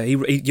 Yeah,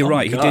 you're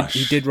right.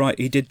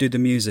 He did do the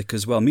music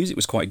as well. Music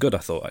was quite good, I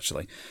thought,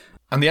 actually.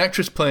 And the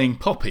actress playing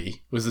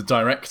Poppy was the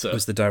director.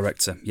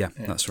 Yeah.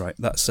 That's right.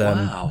 That's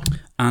Wow.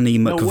 Annie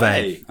McVeigh. No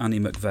way. Annie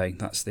McVeigh.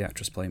 That's the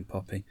actress playing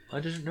Poppy. I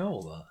didn't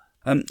know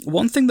that.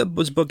 One thing that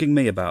was bugging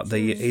me about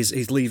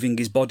is leaving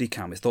his body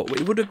cam. I thought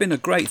it would have been a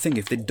great thing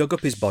if they dug up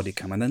his body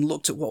cam and then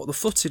looked at what the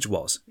footage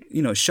was.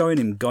 Showing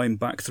him going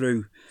back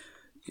through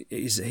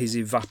his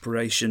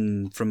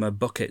evaporation from a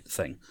bucket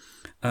thing.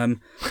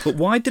 But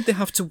why did they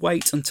have to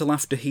wait until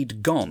after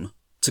he'd gone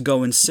to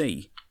go and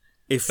see?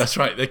 That's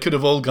right. They could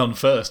have all gone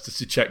first just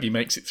to check he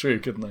makes it through,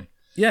 couldn't they?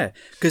 Yeah,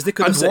 because they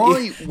could have said,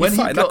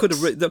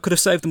 that could have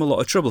saved them a lot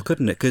of trouble,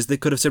 couldn't it? Because they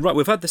could have said, right,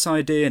 we've had this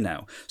idea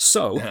now,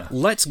 so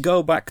let's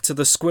go back to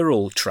the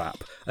squirrel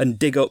trap and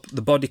dig up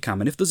the body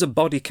cam. And if there's a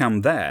body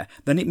cam there,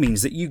 then it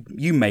means that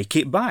you make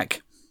it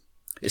back.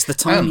 It's the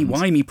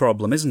timey-wimey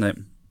problem, isn't it?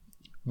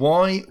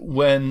 Why,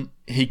 when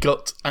he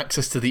got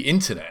access to the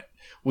internet,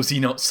 was he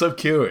not so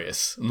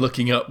curious and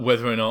looking up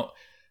whether or not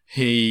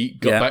he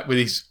got back with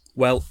his...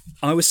 Well,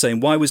 I was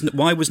saying, why was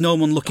no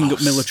one looking up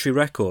military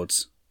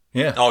records?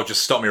 Yeah. Oh,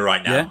 just stop me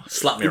right now. Yeah.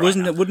 Slap me right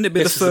now. Wouldn't it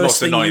be this the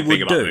first thing you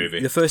would do?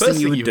 The first thing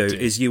you would do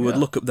is you would Yeah.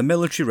 look up the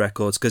military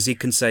records, because he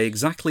can say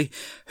exactly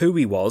who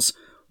he was,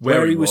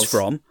 where he was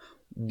from,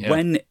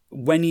 when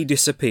he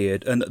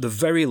disappeared, and at the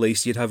very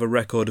least you'd have a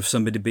record of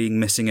somebody being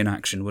missing in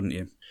action, wouldn't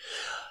you?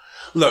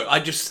 Look,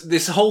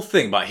 this whole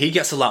thing about he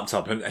gets a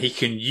laptop and he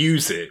can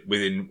use it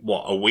within,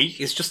 a week?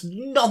 It's just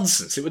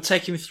nonsense. It would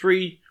take him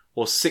 3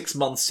 or 6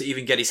 months to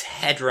even get his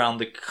head around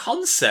the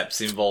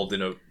concepts involved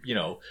in a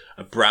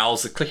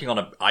browser, clicking on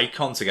an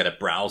icon to get a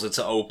browser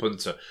to open,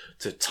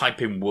 to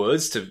type in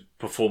words, to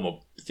perform a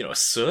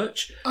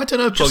search. I don't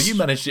know, Paul. You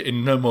managed it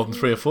in no more than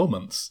 3 or 4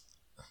 months.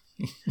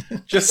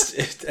 Just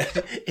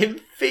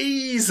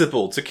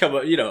infeasible to come,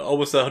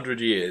 almost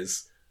 100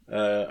 years,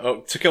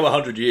 to come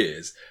 100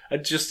 years,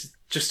 and just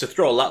to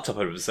throw a laptop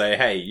at him and say,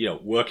 hey,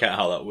 work out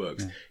how that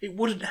works. Yeah. It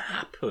wouldn't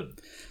happen.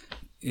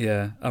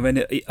 Yeah, I mean,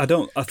 I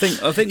think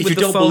if with you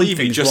the don't phone believe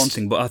thing me, is one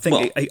thing, but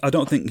I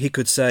don't think he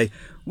could say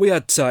we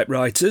had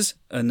typewriters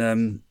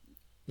and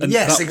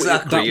yes, that,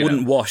 exactly. That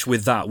wouldn't wash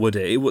with that, would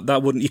it?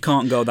 That wouldn't. You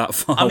can't go that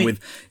far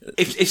with.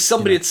 If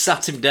somebody had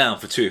sat him down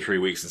for 2 or 3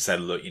 weeks and said,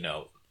 look,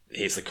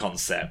 here's the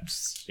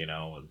concepts,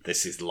 and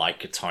this is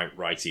like a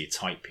typewriter. You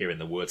type here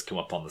and the words come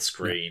up on the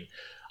screen. Yeah.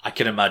 I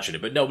can imagine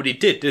it, but nobody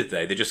did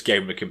they? They just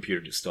gave him a computer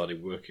and it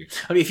started working.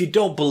 I mean, if you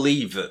don't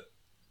believe that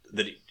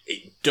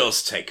it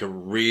does take a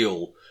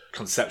real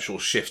conceptual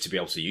shift to be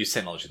able to use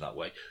technology that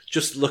way,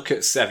 just look at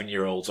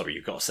 7-year-olds. I mean,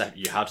 you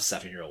had a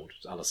 7-year-old,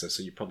 Alistair,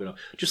 so you probably know.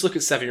 Just look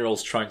at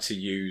 7-year-olds trying to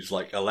use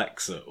like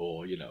Alexa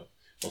or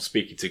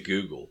speaking to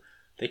Google.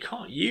 They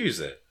can't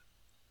use it.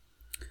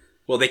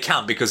 Well, they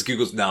can, because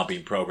Google's now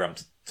been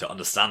programmed to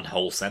understand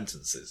whole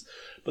sentences,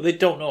 but they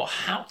don't know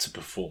how to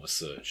perform a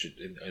search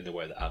in the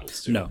way that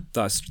adults do. No,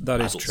 that is true.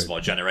 Adults of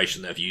our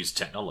generation that have used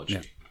technology.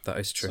 Yeah, that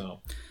is true.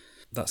 So,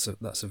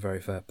 that's a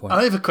very fair point.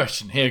 I have a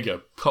question. Here you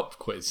go. Pop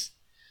quiz.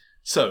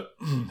 So,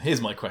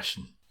 here's my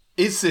question.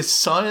 Is this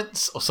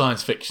science or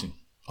science fiction?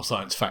 Or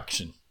science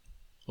faction?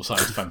 Or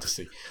science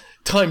fantasy?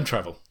 Time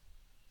travel.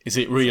 Is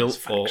it real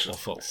or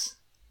false?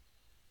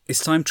 Is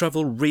time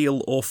travel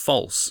real or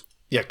false?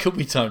 Yeah, could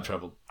we time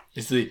travel?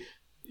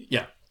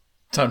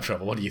 Time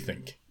travel. What do you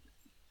think?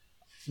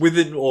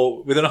 Within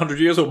 100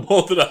 years or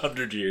more than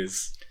 100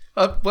 years?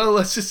 Well,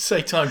 let's just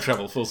say time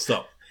travel, full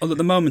stop. Well, at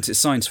the moment, it's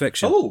science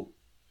fiction. Oh,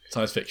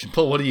 Science fiction.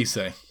 Paul, what do you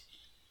say?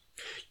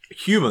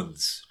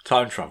 humans,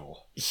 time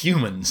travel.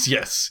 Humans,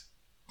 yes.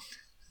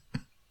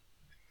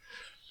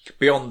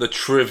 Beyond the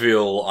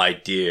trivial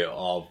idea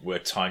of we're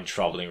time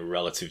traveling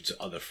relative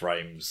to other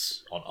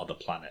frames on other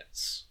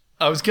planets.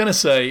 I was going to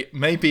say,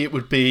 maybe it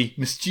would be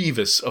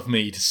mischievous of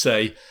me to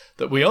say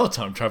that we are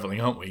time traveling,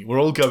 aren't we? We're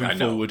all going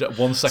forward at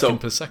 1 second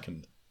per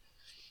second.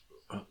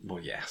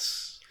 Well,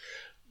 yes.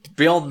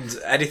 Beyond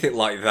anything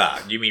like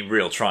that, you mean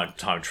real time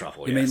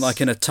travel? You mean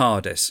like in a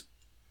TARDIS?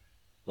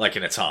 Like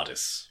in a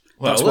TARDIS.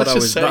 Well, That's what I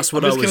was. I'm just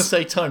going to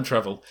say time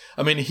travel.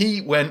 I mean,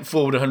 he went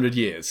forward 100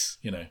 years.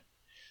 You know,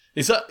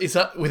 is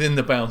that within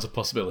the bounds of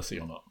possibility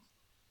or not?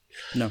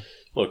 No.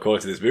 Well,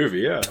 according to this movie,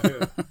 yeah.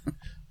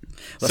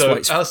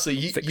 So, Alistair,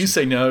 you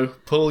say no.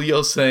 Paul,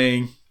 you're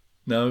saying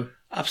no.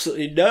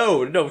 Absolutely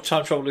no. No,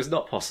 time travel is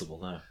not possible.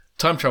 No.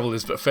 Time travel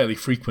is a fairly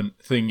frequent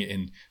thing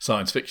in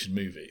science fiction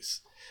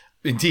movies.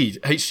 Indeed,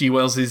 H.G.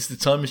 Wells' The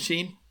Time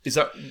Machine. Is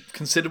that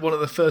considered one of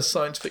the first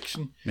science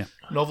fiction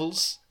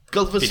novels?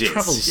 Gulliver's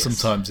Travels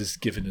sometimes is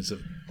given as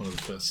one of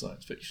the first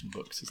science fiction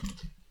books, isn't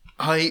it?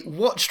 I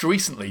watched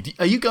recently.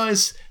 Are you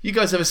guys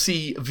ever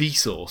see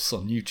Vsauce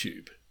on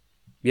YouTube?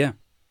 Yeah.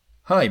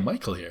 Hi,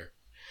 Michael here.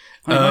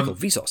 Hi, Michael.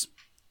 Vsauce.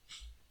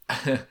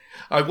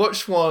 I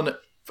watched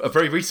a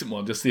very recent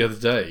one, just the other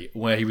day,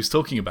 where he was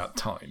talking about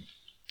time,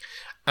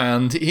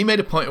 and he made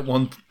a point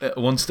at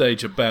one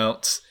stage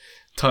about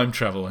time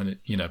travel, and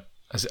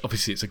as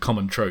obviously it's a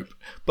common trope,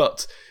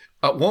 but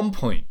at one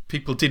point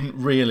people didn't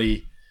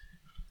really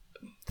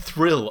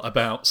thrill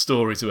about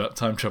stories about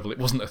time travel. It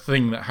wasn't a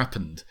thing that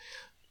happened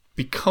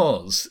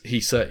because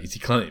he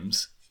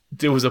claims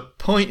there was a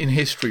point in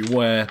history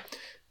where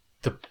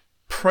the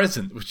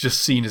present was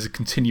just seen as a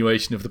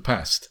continuation of the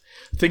past.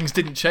 Things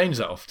didn't change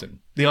that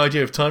often. The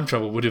idea of time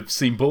travel would have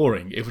seemed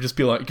boring. It would just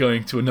be like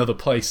going to another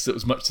place that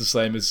was much the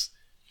same as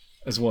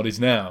what is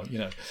now,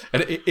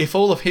 And if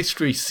all of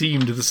history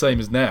seemed the same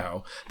as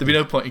now, there'd be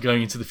no point in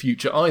going into the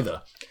future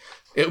either.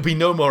 It would be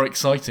no more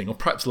exciting, or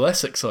perhaps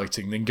less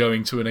exciting, than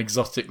going to an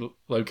exotic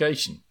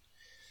location.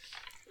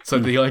 So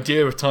the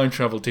idea of time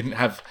travel didn't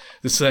have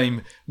the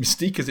same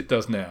mystique as it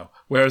does now.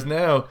 Whereas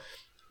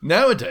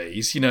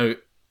nowadays,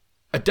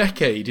 a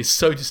decade is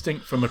so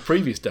distinct from a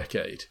previous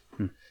decade.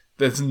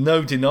 There's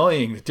no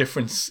denying the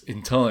difference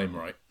in time,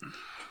 right?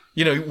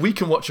 We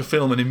can watch a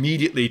film and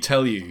immediately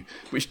tell you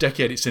which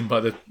decade it's in by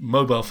the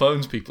mobile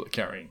phones people are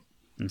carrying,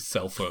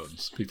 cell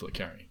phones people are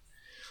carrying.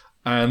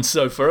 And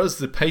so for us,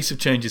 the pace of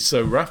change is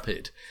so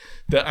rapid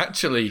that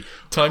actually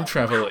time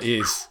travel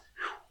is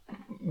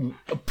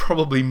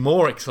probably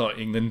more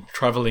exciting than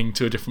traveling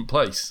to a different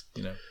place,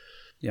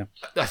 Yeah.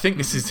 I think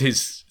this is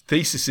his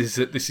thesis, is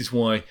that this is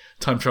why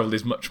time travel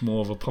is much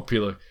more of a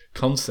popular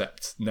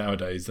concept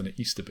nowadays than it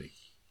used to be.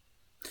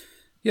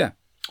 Yeah.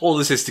 All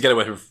this is to get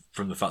away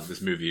from the fact that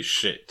this movie is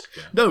shit.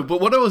 Yeah. No, but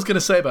what I was going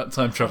to say about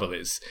time travel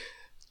is,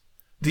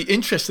 the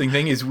interesting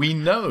thing is we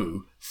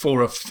know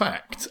for a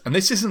fact, and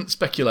this isn't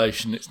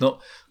speculation, it's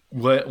not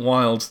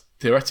wild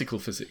theoretical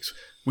physics,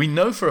 we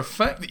know for a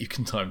fact that you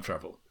can time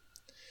travel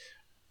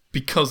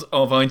because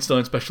of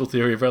Einstein's special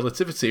theory of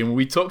relativity, and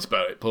we talked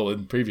about it, Paul,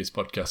 in previous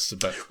podcasts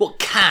about... Well,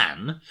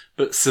 can,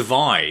 but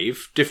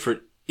survive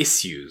different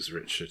issues,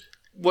 Richard.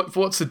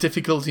 What's the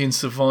difficulty in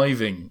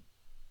surviving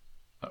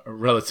a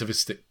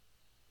relativistic...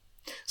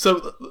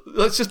 So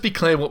let's just be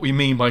clear what we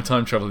mean by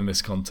time travel in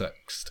this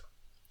context.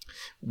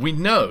 We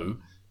know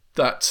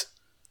that...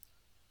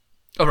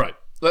 All right,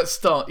 let's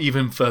start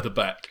even further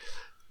back.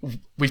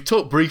 We've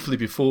talked briefly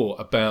before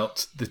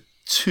about the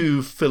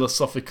two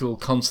philosophical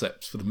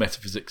concepts for the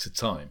metaphysics of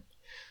time,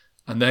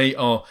 and they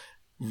are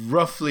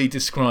roughly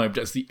described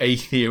as the A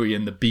theory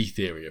and the B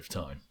theory of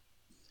time.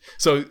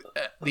 So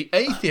the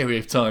A theory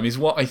of time is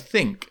what I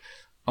think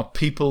are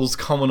people's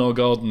common or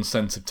garden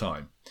sense of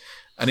time,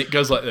 and it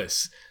goes like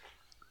this.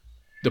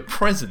 The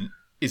present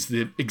is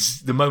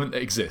the moment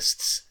that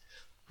exists,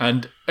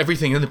 and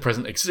everything in the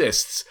present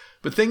exists,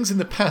 but things in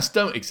the past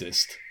don't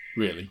exist,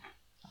 really.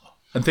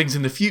 And things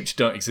in the future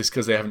don't exist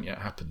because they haven't yet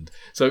happened.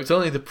 So it's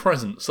only the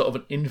present, sort of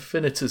an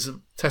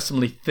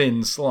infinitesimally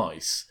thin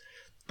slice,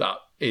 that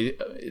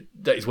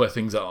is where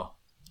things are.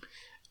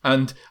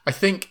 And I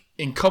think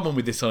in common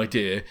with this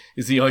idea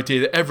is the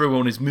idea that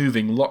everyone is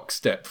moving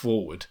lockstep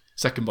forward,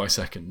 second by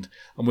second,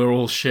 and we're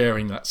all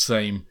sharing that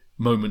same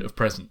moment of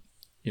present,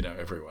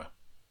 everywhere.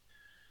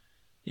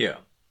 Yeah.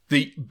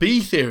 The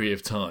B theory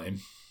of time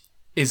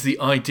is the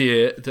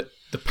idea that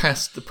the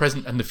past, the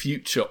present, and the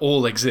future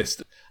all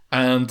exist.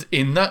 And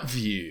in that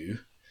view,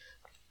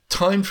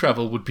 time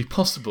travel would be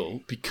possible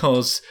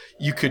because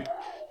you could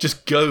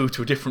just go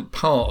to a different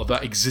part of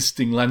that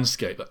existing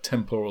landscape, that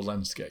temporal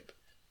landscape.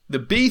 The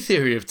B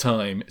theory of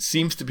time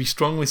seems to be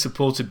strongly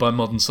supported by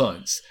modern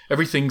science.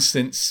 Everything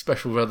since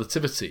special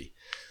relativity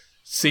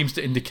seems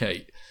to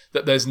indicate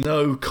that there's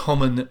no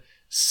common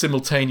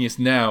simultaneous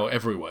now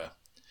everywhere,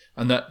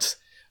 and that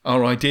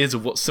our ideas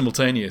of what's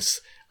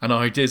simultaneous and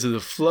our ideas of the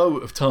flow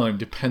of time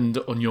depend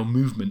on your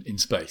movement in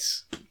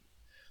space.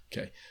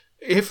 Okay.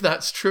 If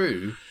that's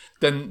true,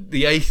 then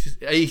the A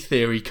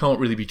theory can't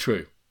really be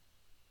true.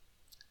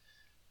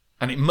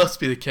 And it must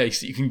be the case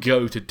that you can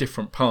go to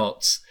different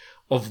parts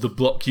of the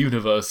block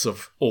universe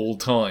of all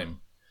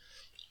time.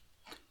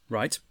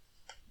 Right.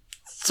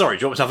 Sorry,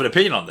 do you want me to have an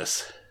opinion on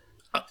this?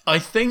 I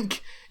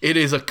think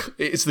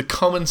it's the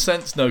common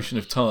sense notion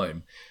of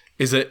time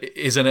is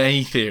an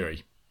A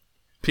theory.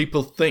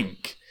 People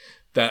think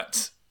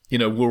that,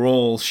 we're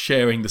all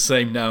sharing the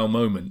same now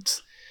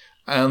moment.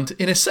 And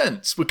in a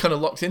sense, we're kind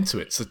of locked into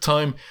it. So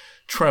time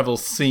travel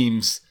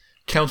seems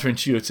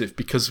counterintuitive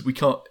because we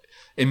can't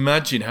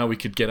imagine how we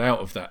could get out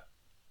of that,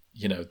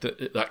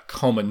 that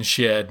common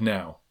shared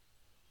now.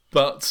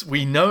 But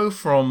we know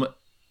from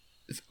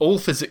all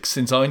physics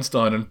since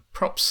Einstein, and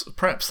perhaps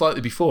slightly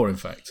before, in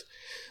fact,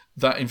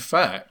 that in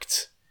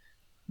fact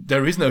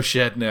there is no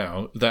shared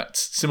now, that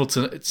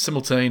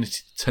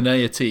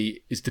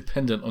simultaneity is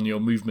dependent on your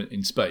movement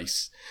in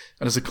space.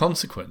 And as a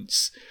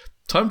consequence,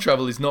 time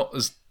travel is not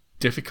as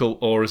difficult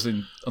or as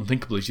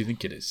unthinkable as you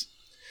think it is.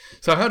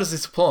 So how does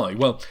this apply?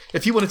 Well,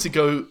 if you wanted to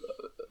go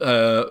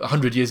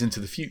 100 years into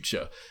the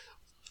future,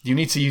 you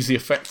need to use the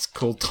effect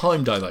called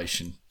time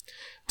dilation.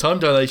 Time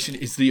dilation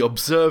is the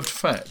observed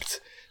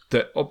fact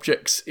that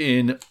objects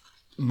in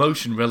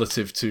motion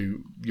relative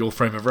to your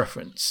frame of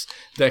reference,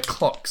 their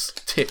clocks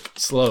tick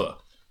slower.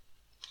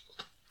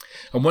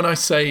 And when I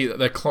say that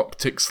their clock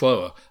ticks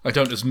slower, I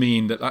don't just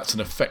mean that that's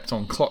an effect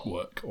on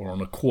clockwork or on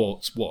a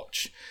quartz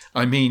watch.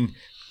 I mean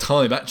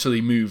time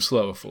actually moves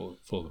slower for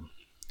them.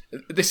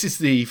 This is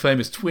the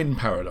famous twin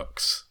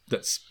paradox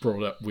that's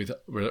brought up with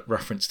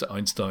reference to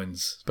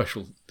Einstein's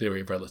special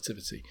theory of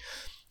relativity.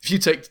 If you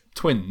take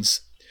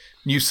twins,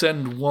 you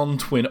send one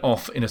twin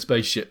off in a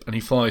spaceship and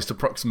he flies to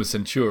Proxima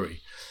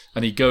Centauri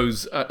and he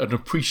goes at an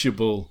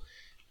appreciable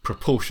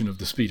proportion of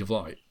the speed of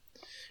light.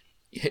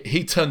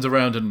 He turns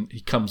around and he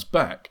comes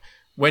back.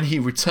 When he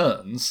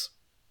returns,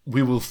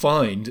 we will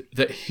find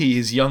that he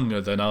is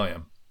younger than I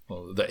am,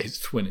 or that his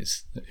twin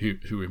is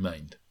who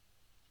remained.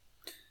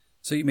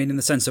 So you mean in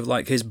the sense of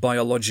like his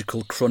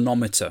biological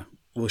chronometer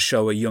will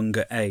show a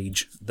younger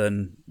age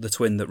than the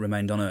twin that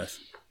remained on Earth?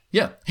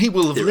 Yeah, he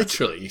will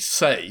literally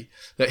say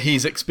that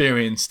he's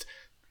experienced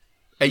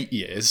 8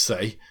 years,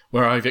 say,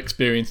 where I've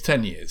experienced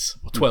 10 years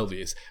or 12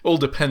 years. All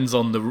depends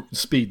on the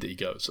speed that he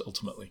goes,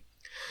 ultimately.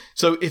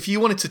 So if you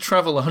wanted to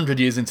travel 100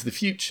 years into the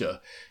future,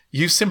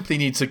 you simply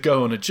need to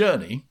go on a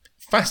journey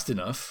fast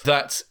enough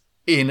that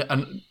in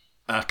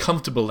a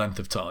comfortable length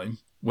of time,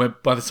 where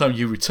by the time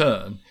you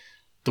return,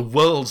 the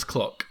world's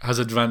clock has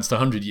advanced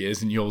 100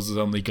 years and yours has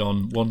only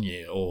gone 1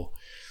 year or,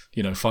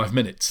 5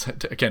 minutes.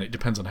 Again, it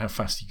depends on how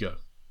fast you go.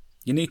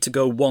 You need to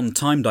go one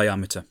time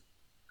diameter.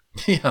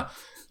 Yeah.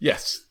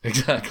 Yes,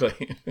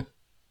 exactly.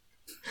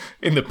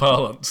 In the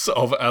parlance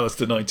of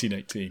Alistair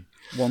 1918.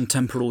 One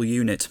temporal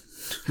unit.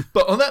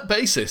 But on that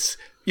basis,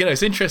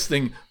 it's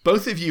interesting,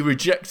 both of you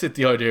rejected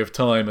the idea of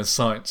time as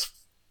science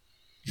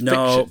fiction.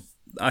 No,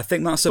 I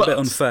think that's a bit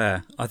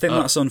unfair. I think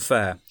that's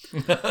unfair.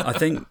 I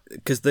think,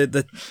 because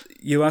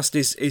you asked,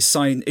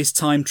 is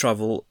time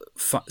travel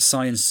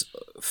science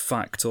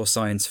fact or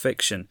science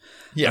fiction?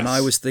 Yes. And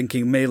I was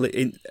thinking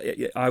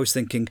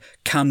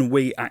can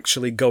we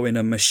actually go in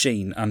a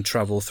machine and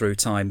travel through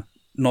time?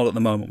 Not at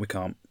the moment, we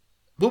can't.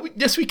 Well,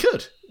 yes, we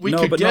could.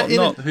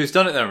 Who's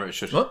done it then,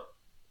 Richard? What?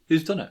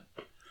 Who's done it?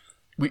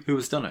 Who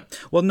has done it?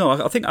 Well, no,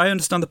 I think I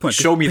understand the point.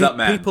 Show me that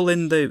man. People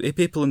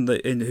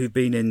who've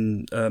been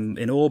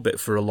in orbit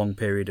for a long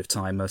period of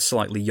time are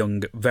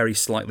very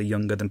slightly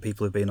younger than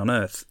people who've been on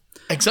Earth.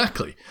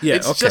 Exactly. Yeah,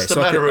 it's okay, just a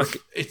matter of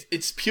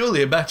it's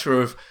purely a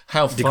matter of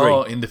how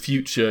far in the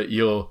future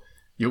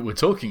we're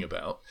talking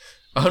about.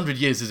 100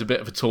 years is a bit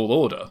of a tall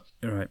order.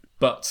 Right.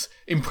 But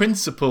in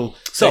principle,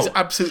 there's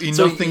absolutely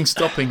nothing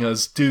stopping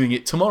us doing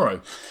it tomorrow.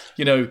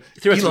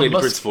 Theoretically, in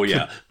principle,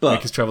 yeah. But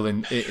make us travel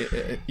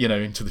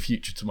into the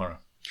future tomorrow.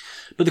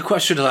 But the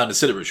question I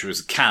understood, Richard,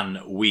 was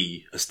can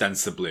we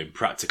ostensibly and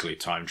practically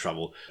time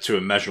travel to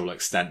a measurable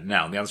extent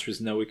now? And the answer is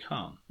no, we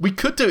can't. We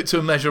could do it to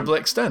a measurable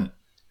extent.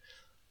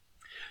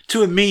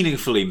 To a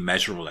meaningfully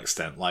measurable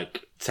extent,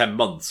 like 10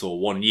 months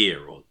or 1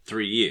 year or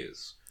 3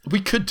 years.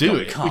 We could do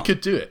it. We could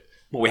do it.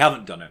 Well, we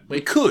haven't done it. We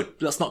could,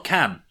 but that's not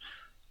can.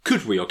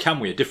 Could we or can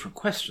we are different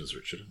questions,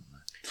 Richard.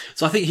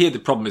 So I think here the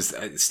problem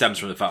it stems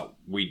from the fact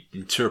we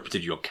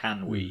interpreted your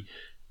can we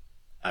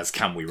as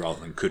can we rather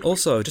than could we.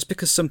 Also, just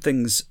because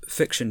something's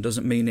fiction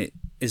doesn't mean it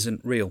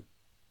isn't real.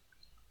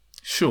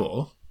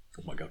 Sure.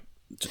 Oh my God.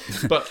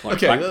 But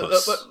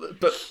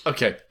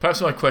okay,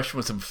 perhaps my question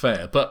was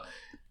unfair, but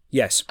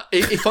yes.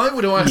 If I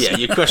were to ask, yeah,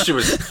 your question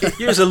was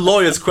it was a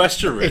lawyer's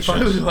question, Richard. If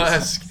I were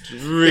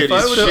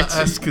to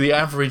ask the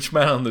average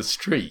man on the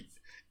street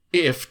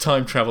if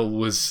time travel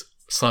was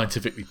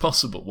scientifically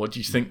possible, what do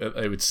you think that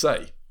they would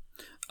say?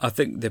 I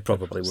think they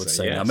probably would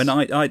say yes. I mean,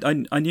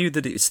 I knew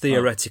that it's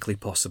theoretically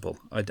possible.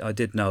 I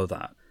did know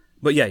that.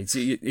 But yeah,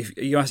 if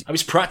you ask,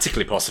 it's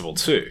practically possible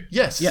too.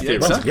 Yes,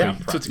 exactly. Yeah,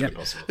 practically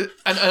possible.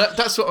 And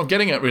that's what I'm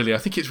getting at, really. I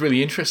think it's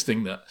really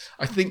interesting that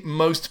I think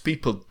most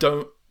people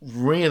don't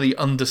really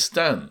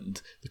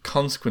understand the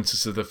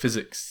consequences of the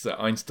physics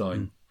that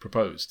Einstein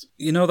proposed.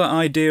 You know that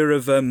idea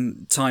of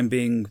time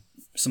being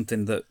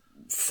something that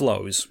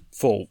flows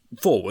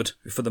forward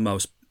for the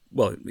most...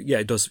 Well, yeah,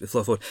 it does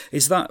flow forward.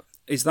 Is that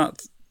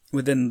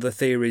within the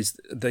theories,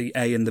 the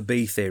A and the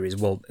B theories,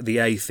 well, the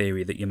A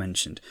theory that you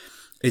mentioned,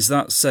 is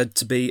that said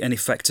to be an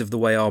effect of the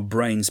way our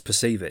brains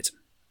perceive it?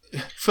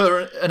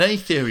 For an A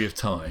theory of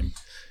time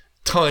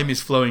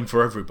is flowing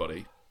for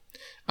everybody.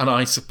 And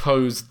I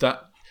suppose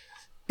that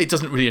it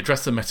doesn't really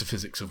address the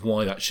metaphysics of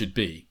why that should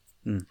be.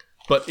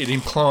 But it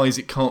implies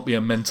it can't be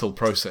a mental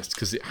process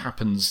because it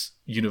happens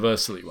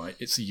universally, right?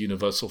 It's a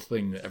universal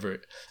thing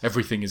that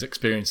everything is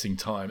experiencing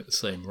time at the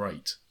same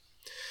rate.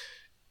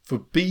 For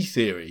B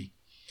theory,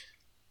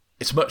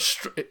 it's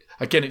much...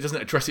 Again, it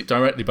doesn't address it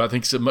directly, but I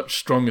think it's a much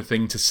stronger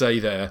thing to say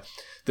there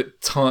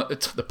that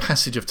the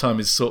passage of time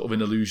is sort of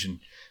an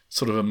illusion,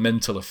 sort of a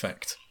mental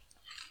effect.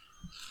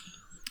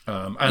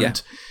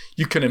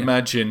 You can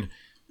imagine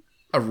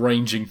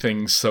arranging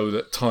things so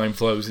that time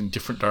flows in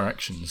different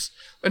directions,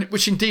 and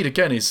which indeed,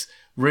 again, is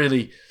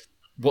really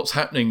what's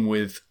happening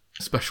with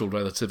special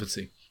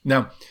relativity. Now,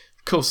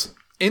 of course,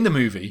 in the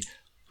movie,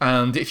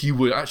 and if you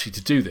were actually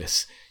to do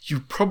this,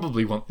 you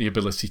probably want the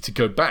ability to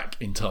go back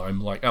in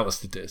time like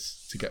Alistair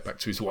does to get back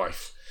to his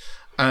wife.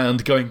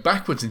 And going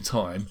backwards in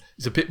time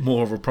is a bit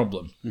more of a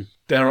problem.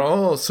 There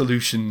are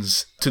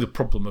solutions to the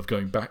problem of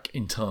going back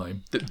in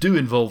time that do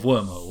involve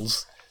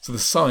wormholes. So the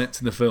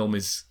science in the film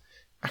is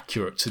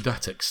accurate to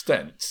that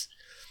extent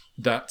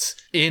that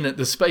in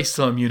the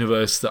space-time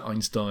universe that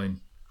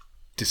Einstein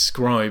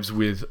describes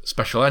with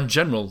special and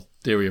general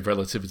theory of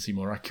relativity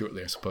more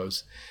accurately, I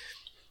suppose,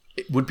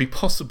 it would be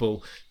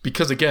possible,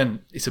 because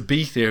again, it's a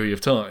B theory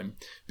of time,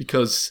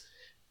 because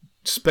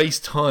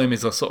space-time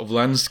is a sort of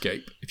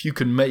landscape. If you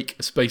can make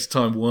a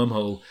space-time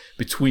wormhole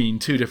between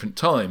two different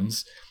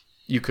times,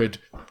 you could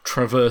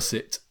traverse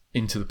it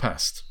into the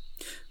past.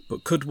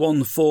 But could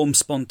one form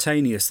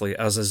spontaneously,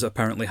 as has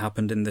apparently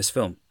happened in this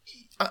film?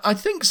 I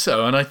think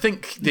so, and I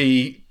think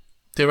the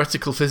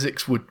theoretical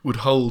physics would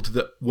hold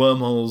that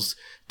wormholes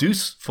do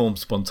form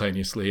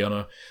spontaneously on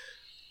a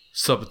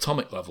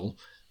subatomic level.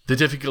 The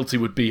difficulty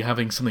would be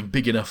having something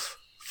big enough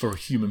for a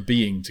human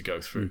being to go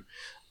through.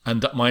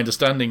 And my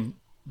understanding,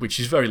 which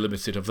is very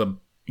limited, of the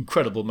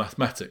incredible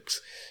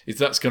mathematics, is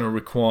that's going to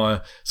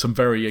require some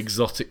very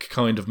exotic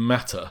kind of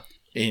matter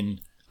in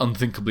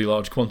unthinkably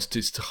large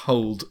quantities to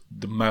hold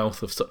the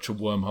mouth of such a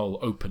wormhole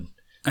open.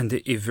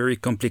 And a very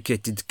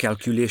complicated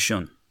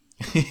calculation.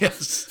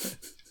 Yes.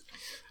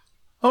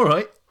 All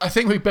right. I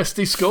think we best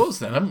do scores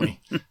then, haven't we?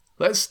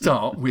 Let's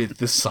start with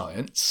the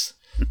science.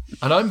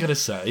 And I'm going to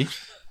say,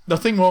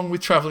 nothing wrong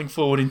with travelling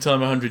forward in time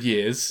 100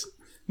 years.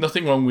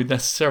 Nothing wrong with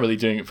necessarily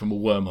doing it from a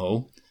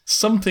wormhole.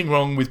 Something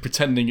wrong with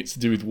pretending it's to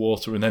do with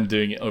water and then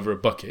doing it over a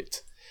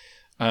bucket.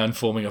 And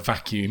forming a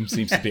vacuum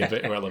seems to be a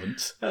bit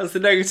irrelevant. That's the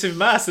negative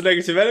mass, the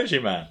negative energy,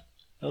 man.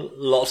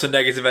 Lots of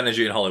negative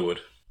energy in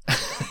Hollywood.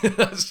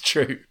 That's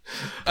true.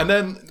 And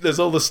then there's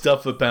all the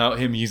stuff about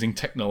him using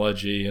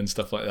technology and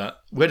stuff like that.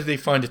 Where did they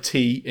find a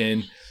tea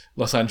in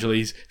Los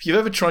Angeles? If you've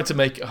ever tried to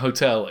make a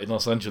hotel in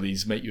Los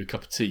Angeles make you a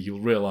cup of tea, you'll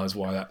realise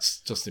why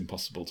that's just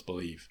impossible to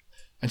believe.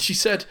 And she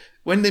said,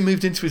 when they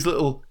moved into his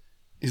little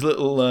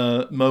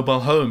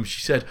mobile home,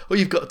 she said, "Oh,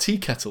 you've got a tea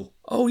kettle."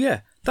 Oh,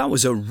 yeah. That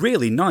was a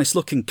really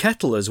nice-looking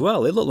kettle as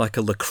well. It looked like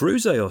a Le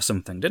Creuset or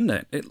something, didn't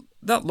it?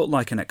 That looked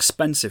like an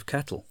expensive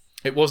kettle.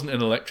 It wasn't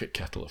an electric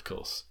kettle, of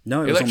course.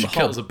 No, it was on the electric hob.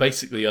 kettles are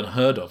basically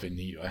unheard of in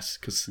the US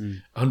because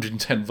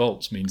 110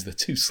 volts means they're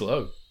too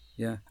slow.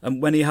 Yeah,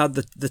 and when he had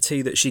the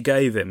tea that she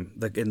gave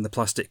him in the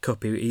plastic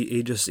cup,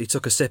 he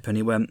took a sip and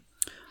he went,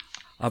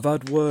 "I've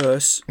had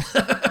worse."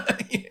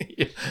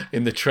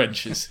 In the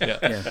trenches, yeah.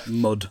 Yeah,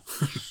 mud.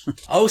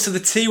 Oh, so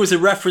the tea was a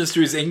reference to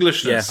his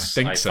Englishness.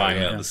 Yeah, I think so,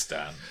 finally yeah.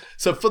 understand.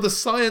 So for the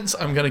science,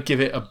 I'm going to give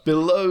it a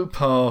below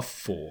par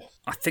 4.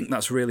 I think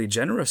that's really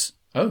generous.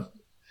 Oh.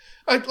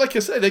 Like I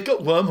say, they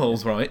got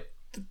wormholes right.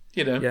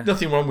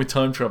 Nothing wrong with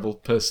time travel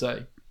per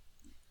se.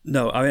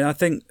 No, I mean, I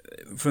think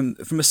from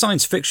a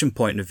science fiction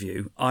point of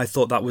view, I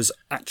thought that was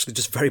actually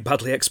just very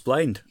badly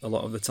explained a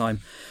lot of the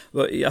time.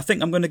 But I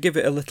think I'm going to give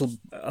it a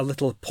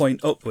little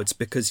point upwards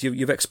because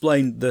you've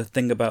explained the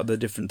thing about the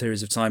different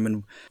theories of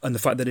time and the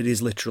fact that it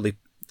is literally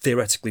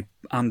theoretically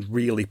and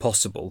really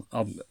possible.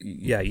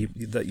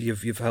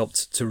 You've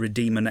helped to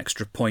redeem an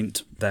extra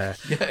point there.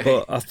 Yay.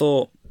 But I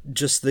thought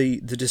just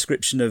the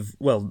description of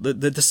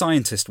the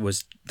scientist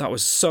was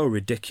so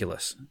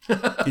ridiculous.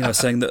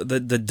 Saying that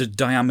the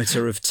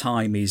diameter of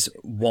time is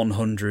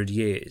 100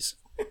 years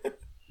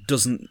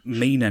doesn't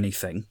mean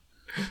anything,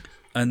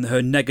 and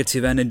her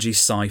negative energy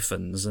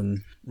siphons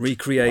and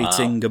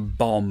recreating a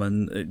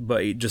bomb,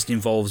 but it just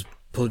involves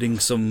putting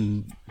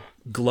some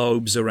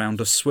globes around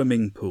a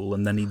swimming pool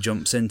and then he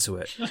jumps into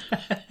it.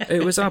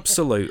 It was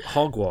absolute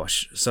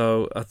hogwash.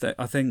 So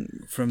I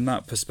think from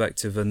that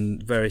perspective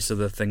and various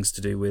other things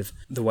to do with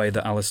the way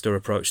that Alistair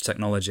approached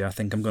technology, I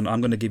think I'm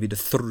going to give it a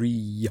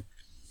 3.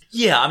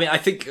 Yeah, I mean, I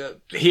think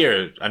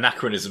here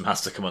anachronism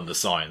has to come under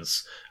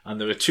science, and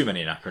there are too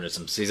many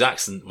anachronisms. His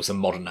accent was a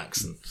modern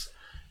accent.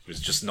 It was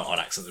just not an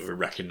accent that was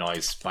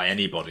recognised by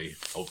anybody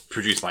or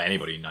produced by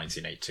anybody in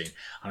 1918.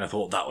 And I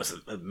thought that was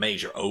a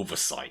major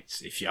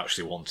oversight if you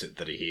actually want it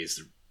that he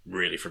is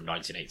really from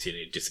 1918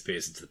 and it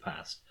disappears into the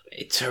past.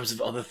 In terms of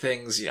other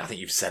things, I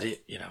think you've said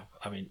it,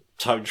 I mean,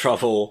 time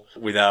travel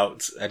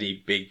without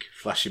any big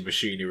flashy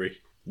machinery,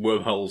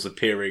 wormholes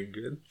appearing,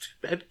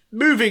 and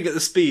moving at the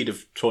speed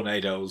of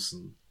tornadoes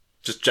and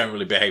just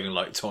generally behaving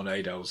like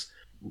tornadoes.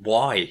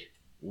 Why?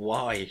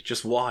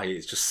 Just why?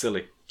 It's just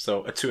silly.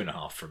 So a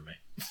 2.5 from me.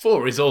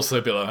 4 is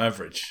also below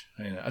average.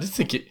 I just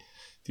think it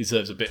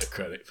deserves a bit of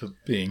credit for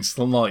being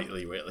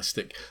slightly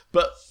realistic.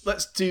 But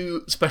let's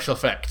do special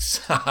effects.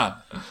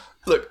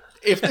 Look,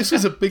 if this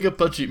was a bigger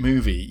budget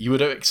movie, you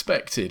would have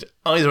expected,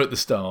 either at the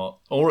start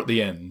or at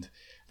the end,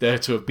 there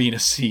to have been a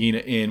scene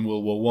in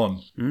World War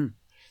One.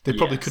 They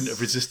probably couldn't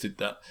have resisted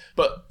that.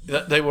 But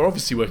they were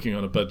obviously working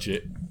on a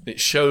budget. It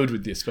showed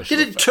with the special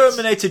effects. Didn't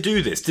Terminator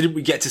do this? Didn't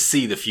we get to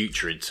see the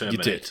future in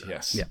Terminator? You did,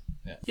 yes.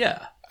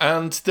 Yeah.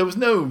 And there was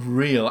no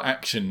real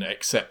action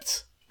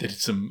except they did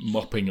some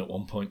mopping at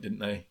one point, didn't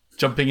they?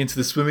 Jumping into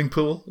the swimming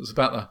pool was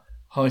about the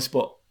high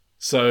spot.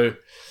 So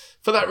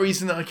for that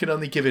reason, I can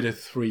only give it a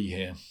 3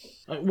 here.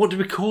 What do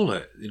we call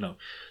it?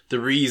 The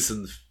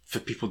reason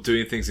for people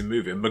doing things in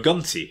movie.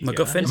 MacGuffin.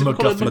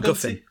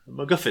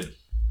 MacGuffin.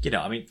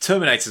 I mean,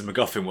 Terminator's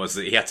MacGuffin was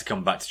that he had to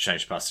come back to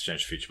change the past, to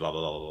change the future, blah,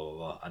 blah, blah, blah,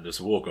 blah, and there's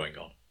a war going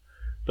on.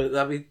 But,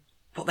 I mean,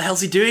 what the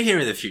hell's he doing here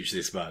in the future,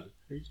 this man?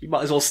 You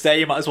might as well stay,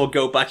 you might as well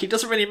go back. It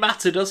doesn't really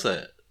matter, does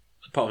it?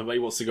 Apart from when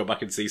he wants to go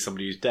back and see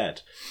somebody who's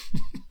dead.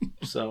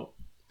 So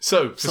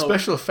for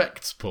special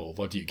effects, Paul,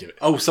 what do you give it?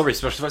 Oh, sorry,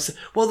 special effects.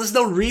 Well, there's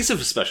no reason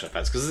for special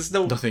effects, because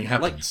there's nothing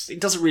happens. It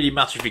doesn't really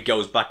matter if he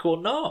goes back or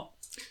not.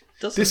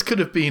 This could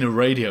have been a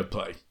radio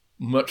play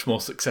much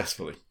more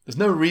successfully. There's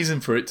no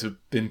reason for it to have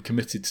been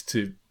committed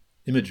to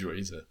imagery,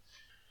 is there?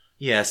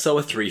 Yeah, so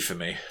a 3 for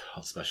me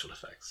on special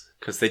effects.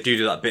 Because they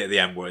do that bit at the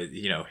end where,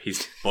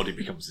 his body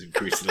becomes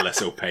increasingly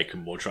less opaque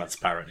and more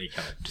transparent and he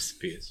kind of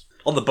disappears.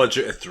 On the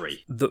budget of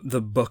 3.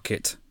 The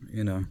bucket,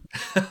 the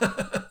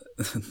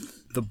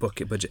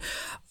bucket budget.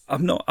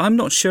 I'm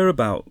not sure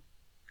about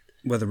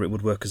whether it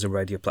would work as a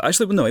radio play.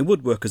 Actually, no, it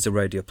would work as a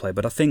radio play,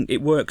 but I think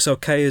it works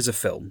okay as a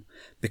film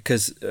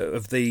because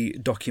of the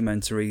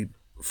documentary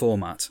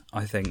format,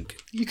 I think.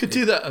 You could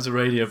do that as a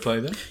radio play,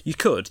 then. You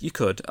could.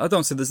 I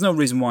don't see. There's no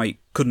reason why it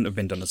couldn't have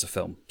been done as a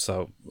film.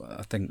 So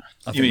I think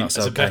that's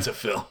as okay. a better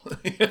film?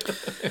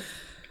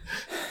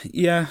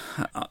 Yeah,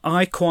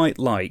 I quite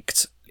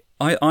liked.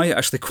 I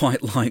actually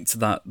quite liked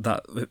that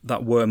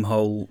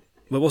wormhole.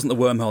 Well, it wasn't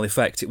the wormhole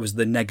effect. It was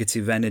the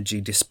negative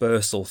energy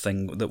dispersal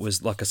thing that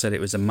was, like I said,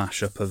 it was a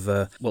mashup of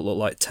what looked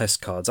like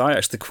test cards. I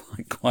actually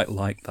quite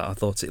liked that. I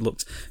thought it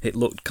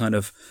looked kind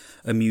of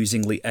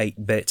amusingly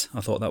 8-bit.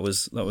 I thought that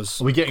was.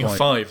 Are we getting a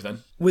 5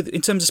 then?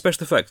 In terms of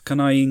special effects, can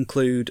I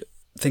include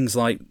things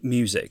like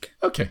music?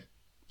 Okay.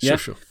 Yeah,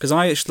 sure. Because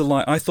I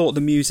I thought the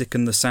music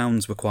and the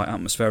sounds were quite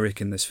atmospheric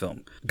in this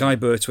film. Guy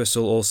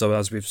Birtwistle also,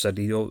 as we've said,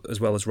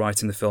 as well as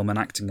writing the film and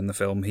acting in the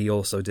film, he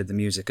also did the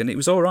music, and it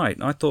was all right.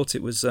 I thought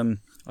it was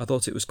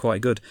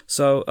quite good.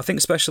 So I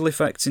think special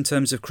effects in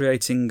terms of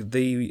creating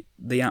the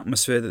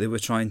atmosphere that they were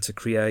trying to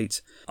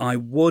create, I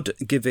would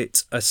give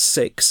it a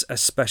 6,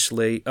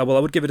 especially. I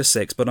would give it a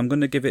 6, but I'm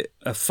going to give it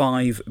a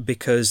 5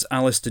 because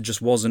Alistair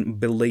just wasn't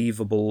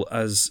believable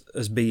as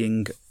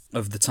being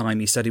of the time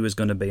he said he was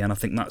going to be, and I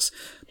think that's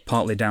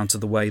partly down to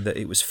the way that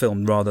it was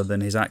filmed rather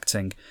than his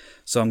acting.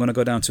 So I'm going to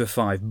go down to a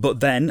 5,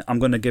 but then I'm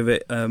going to give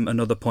it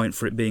another point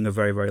for it being a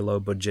very, very low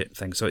budget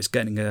thing. So it's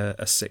getting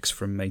a 6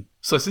 from me.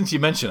 So since you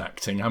mentioned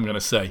acting, I'm going to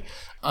say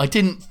I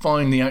didn't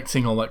find the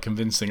acting all that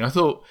convincing. I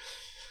thought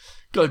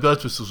Guy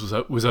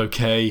Birtwistle was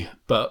okay,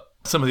 but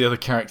some of the other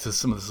characters,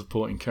 some of the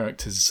supporting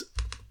characters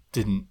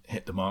didn't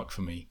hit the mark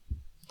for me.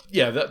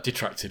 Yeah, that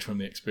detracted from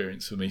the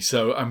experience for me.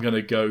 So I'm going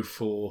to go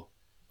for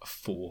a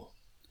 4.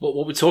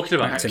 What we're talking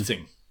about?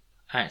 Acting.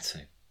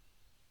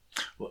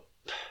 What?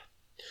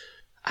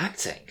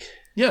 Acting?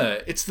 Yeah,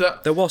 it's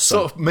that there was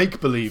sort of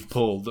make-believe,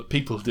 Paul, that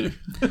people do.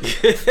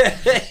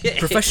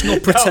 Professional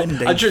pretending.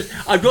 No,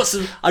 I've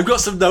got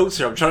some notes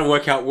here. I'm trying to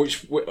work out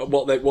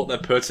what they're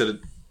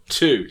pertinent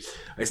to.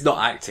 It's not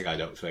acting, I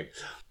don't think.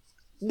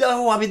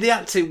 No, I mean the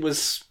acting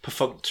was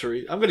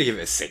perfunctory. I'm going to give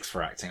it a 6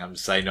 for acting. I'm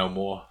saying no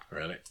more,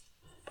 really.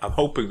 I'm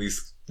hoping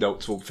these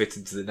notes will fit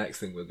into the next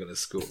thing we're going to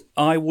score.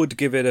 I would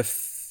give it a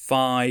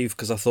 5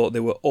 because I thought they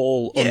were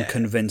all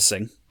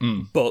unconvincing,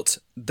 but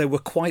they were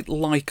quite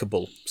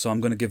likeable, so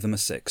I'm going to give them a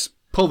 6.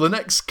 Paul, the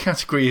next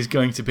category is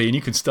going to be, and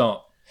you can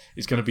start,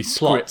 it's going to be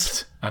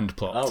script and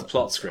plot. Oh,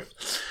 plot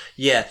script.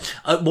 Yeah.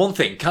 One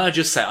thing, can I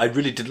just say, I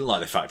really didn't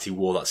like the fact he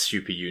wore that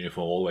stupid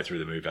uniform all the way through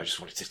the movie. I just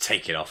wanted to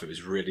take it off. It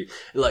was really,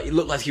 it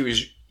looked like he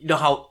was, you know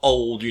how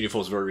old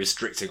uniforms were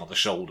restricting on the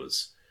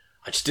shoulders?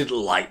 I just didn't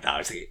like that.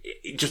 I think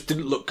it just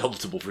didn't look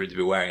comfortable for him to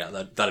be wearing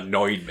that. That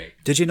annoyed me.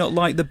 Did you not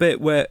like the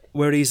bit where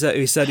he said,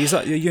 "Is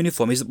that your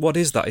uniform? What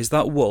is that? Is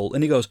that wool?"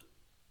 And he goes,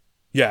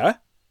 "Yeah."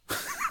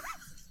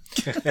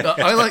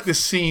 I like the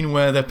scene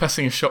where they're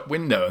passing a shop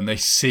window and they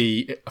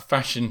see a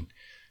fashion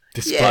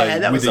display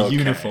that with was a okay.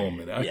 uniform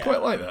in it. I Yeah.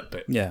 quite like that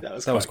bit. Yeah,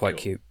 that was quite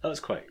cool. cute. That was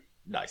quite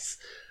nice.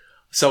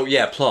 So,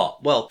 yeah,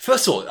 plot. Well,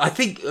 first of all, I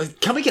think,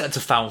 can we get into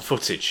found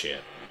footage here?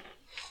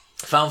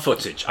 Found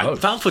footage.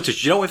 Found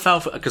footage, you know what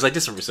found footage, because I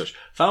did some research.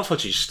 Found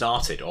footage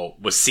started, or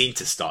was seen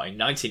to start, in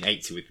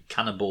 1980 with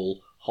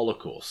Cannibal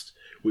Holocaust,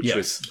 which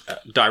was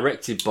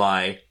directed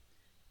by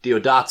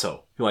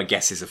Deodato, who I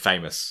guess is a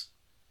famous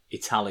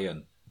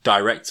Italian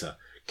director,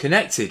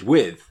 connected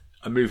with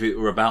a movie that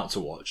we're about to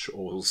watch,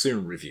 or will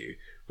soon review,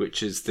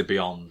 which is The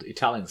Beyond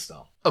Italian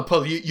Style. Oh,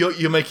 Paul,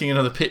 you're making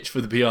another pitch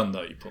for the Beyond,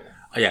 are you, Paul?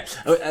 Yeah.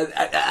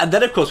 And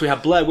then, of course, we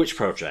have Blair Witch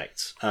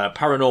Project,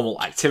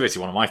 Paranormal Activity,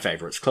 one of my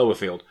favourites,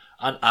 Cloverfield,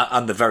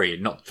 and the very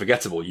not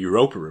forgettable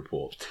Europa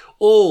Report,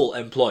 all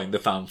employing the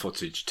found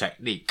footage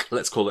technique.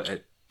 Let's call it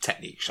a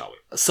technique, shall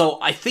we? So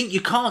I think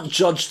you can't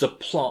judge the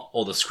plot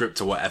or the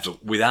script or whatever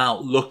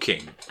without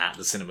looking at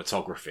the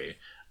cinematography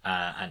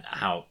and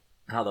how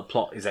the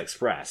plot is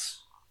expressed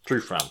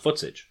through found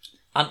footage.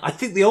 And I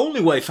think the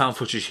only way found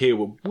footage here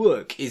will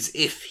work is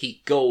if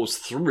he goes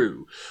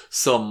through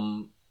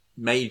some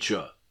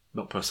major,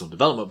 not personal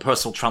development,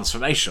 personal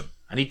transformation.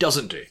 And he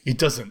doesn't do. He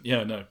doesn't,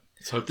 no.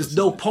 There's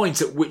no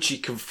point at which he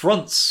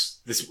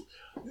confronts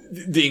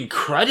the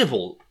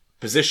incredible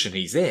position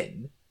he's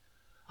in.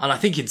 And I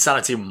think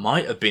Insanity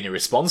might have been a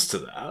response to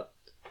that.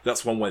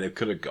 That's one way they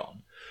could have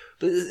gone.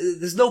 But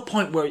there's no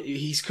point where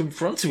he's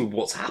confronted with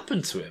what's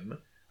happened to him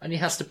and he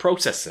has to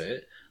process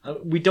it.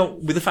 With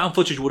the found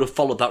footage would have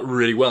followed that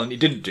really well, and he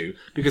didn't do,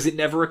 because it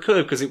never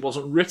occurred, because it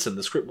wasn't written.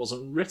 The script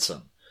wasn't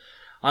written.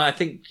 And I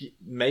think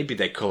maybe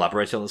they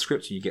collaborate on the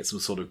script and you get some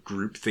sort of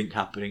group think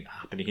happening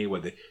here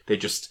where they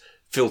just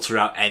filter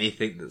out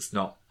anything that's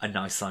not a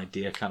nice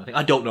idea kind of thing.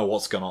 I don't know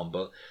what's gone on,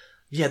 but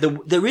yeah,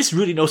 there is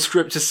really no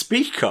script to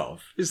speak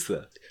of, is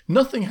there?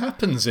 Nothing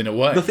happens in a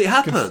way. Nothing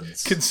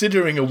happens.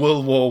 Considering a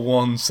World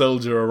War I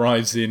soldier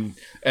arrives in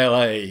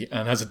LA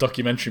and has a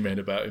documentary made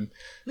about him,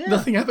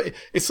 nothing happens.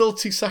 It's all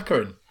too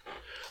saccharine.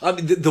 I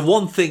mean, the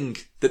one thing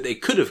that they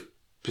could have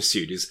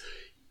pursued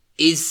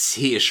is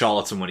he a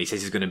charlatan when he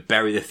says he's going to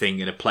bury the thing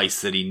in a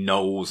place that he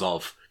knows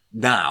of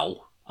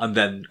now, and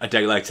then a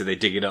day later they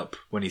dig it up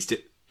when he's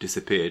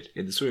disappeared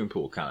in the swimming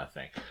pool kind of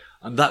thing.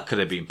 And that could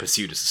have been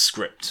pursued as a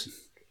script,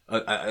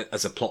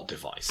 as a plot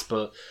device.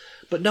 But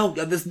no,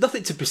 there's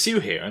nothing to pursue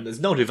here, and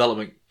there's no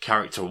development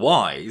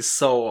character-wise,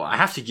 so I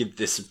have to give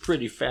this a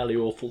pretty fairly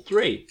awful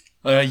 3.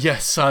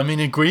 Yes, I'm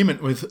in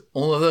agreement with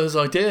all of those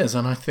ideas,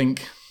 and I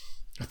think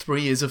a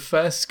 3 is a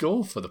fair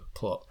score for the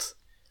plot.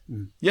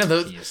 Yeah,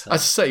 as I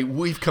say,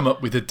 we've come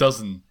up with a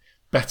dozen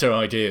better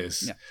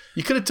ideas. Yeah.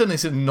 You could have done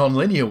this in a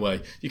non-linear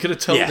way. You could have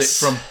told it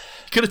from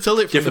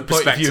the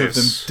point of view of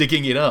them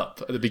digging it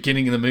up at the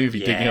beginning of the movie,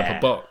 digging up a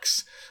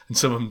box, and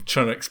someone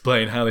trying to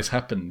explain how this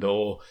happened,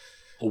 or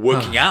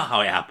working out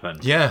how it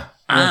happened. Yeah.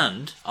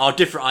 And our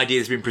different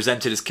ideas have been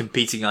presented as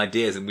competing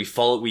ideas, and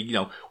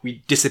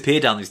we disappear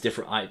down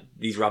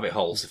these rabbit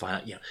holes to find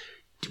out,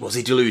 was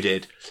he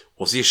deluded?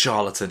 Was he a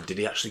charlatan? Did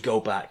he actually go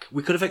back?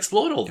 We could have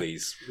explored all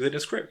these within a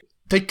script.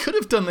 They could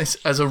have done this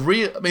as a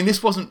real... I mean,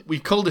 this wasn't... We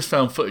called this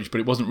found footage,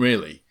 but it wasn't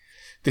really.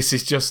 This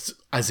is just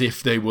as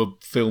if they were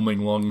filming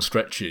long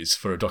stretches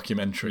for a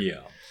documentary.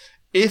 Yeah.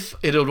 If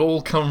it had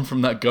all come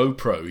from that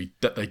GoPro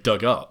that they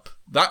dug up,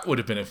 that would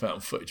have been a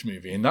found footage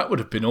movie, and that would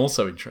have been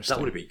also interesting. That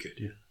would have been good,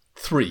 yeah.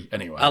 3,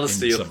 anyway.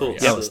 Alistair, your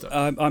thoughts? Alistair.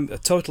 I'm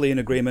totally in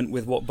agreement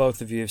with what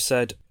both of you have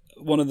said.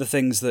 One of the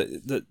things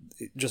that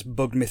just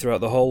bugged me throughout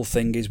the whole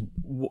thing is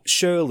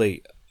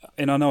surely,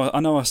 and I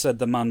know I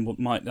said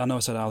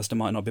Alistair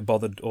might not be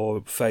bothered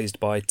or fazed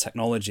by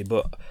technology,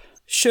 but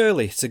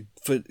surely,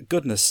 for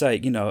goodness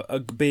sake,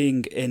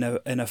 being in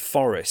a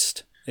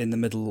forest in the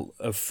middle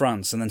of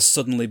France and then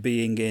suddenly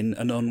being in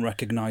an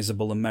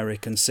unrecognisable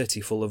American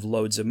city full of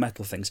loads of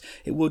metal things,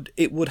 it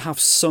would have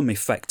some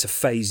effect to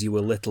phase you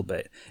a little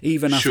bit,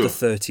 even after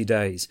 30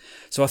 days.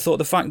 So I thought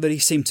the fact that he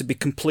seemed to be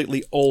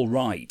completely all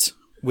right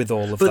with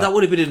all of that. But that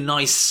would have been a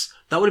nice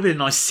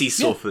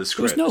seesaw for the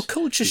script. There was no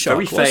culture shock.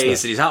 Very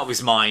phased, and he's out of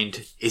his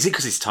mind. Is it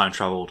because he's time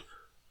travelled?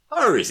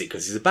 Or is it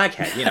because he's a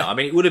baghead? I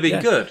mean, it would have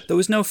been good. There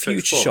was no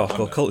future shock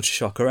or culture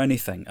shock or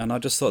anything, and I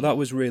just thought that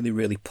was really,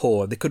 really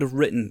poor. They could have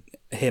written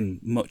him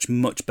much,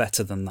 much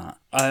better than that.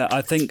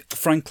 I think,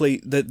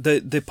 frankly,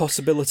 the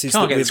possibilities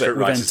that we've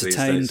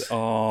entertained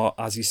are,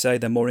 as you say,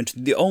 they're more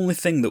interesting. The only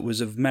thing that was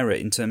of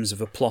merit in terms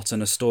of a plot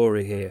and a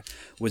story here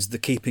was the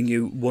keeping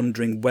you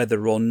wondering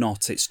whether or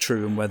not it's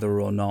true and whether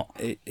or not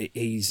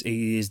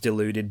he is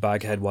deluded,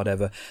 baghead,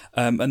 whatever.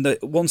 And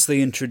once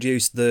they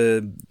introduced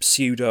the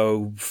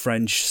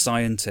pseudo-French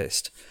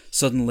scientist,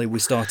 suddenly we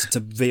started to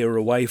veer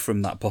away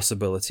from that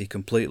possibility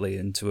completely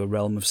into a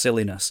realm of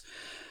silliness.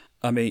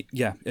 I mean,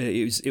 yeah,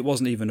 it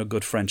wasn't even a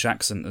good French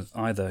accent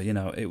either.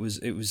 It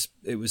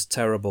was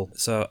terrible.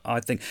 So I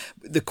think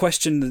the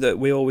question that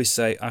we always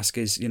ask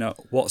is,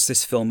 what's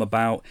this film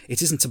about?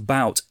 It isn't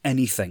about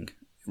anything,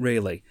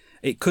 really.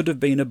 It could have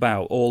been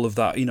about all of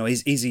that.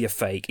 Is he a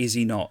fake? Is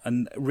he not?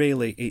 And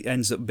really, it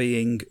ends up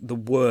being the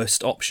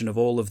worst option of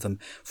all of them.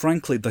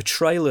 Frankly, the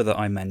trailer that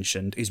I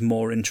mentioned is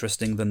more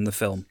interesting than the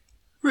film.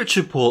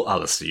 Richard Paul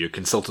Alistair, your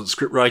consultant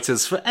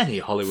scriptwriters for any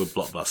Hollywood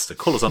blockbuster.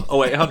 Call us on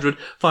 0800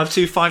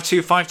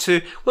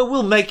 525252, where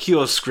we'll make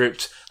your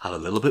script have a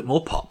little bit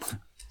more pop.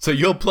 So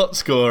your plot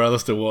score,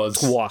 Alistair, was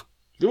 3.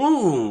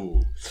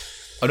 Ooh.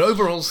 an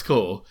overall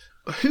score.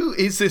 Who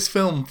is this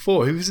film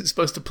for? Who is it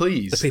supposed to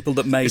please? The people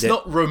that made it's it. It's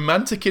not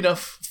romantic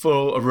enough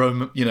for a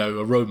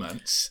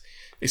romance.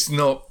 It's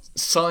not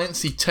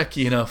sciencey,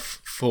 techy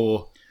enough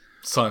for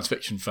science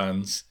fiction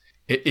fans.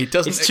 It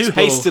doesn't. It's too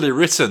explore... hastily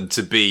written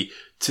to be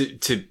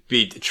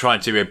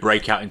trying to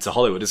break out into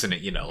Hollywood, isn't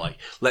it? You know, like,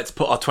 let's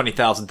put our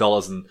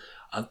 $20,000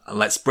 and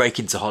let's break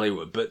into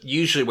Hollywood. But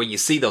usually when you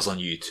see those on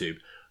YouTube,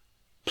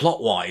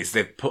 plot-wise,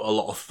 they've put a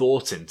lot of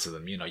thought into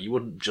them. You know, you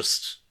wouldn't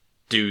just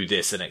do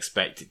this and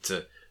expect it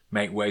to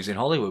make waves in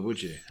Hollywood,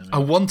 would you? I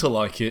want to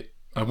like it.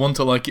 I want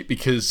to like it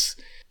because,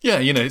 yeah,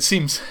 you know, it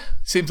seems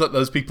like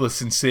those people are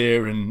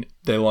sincere and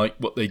they like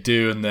what they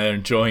do and they're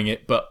enjoying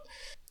it, but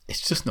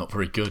it's just not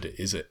very good,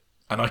 is it?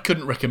 And I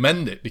couldn't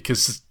recommend it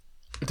because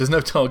there's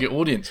no target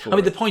audience for it. I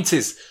mean, the point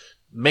is,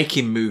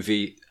 making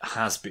movies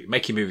has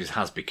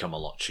become a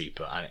lot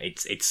cheaper, and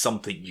it's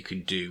something you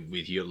can do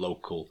with your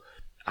local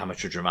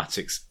amateur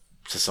dramatics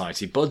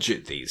society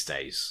budget these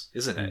days,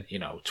 isn't it? You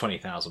know,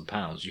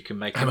 £20,000, you can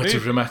make a amateur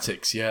movie.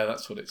 dramatics. Yeah,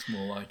 that's what it's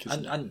more like.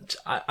 Isn't it? And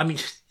I mean,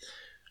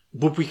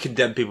 would we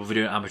condemn people for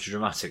doing amateur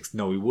dramatics?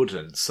 No, we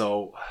wouldn't.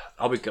 So,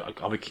 can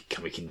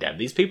we condemn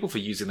these people for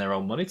using their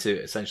own money to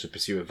essentially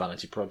pursue a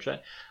vanity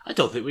project? I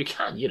don't think we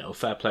can. You know,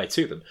 fair play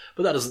to them,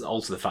 but that doesn't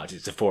alter the fact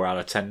it's a 4 out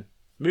of 10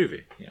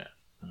 movie. Yeah,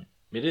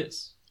 it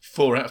is.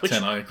 4 out of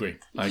 10. I agree.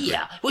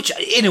 Yeah, which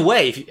in a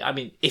way,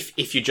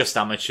 if you're just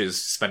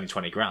amateurs spending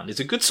 $20,000, it's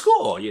a good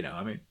score. You know,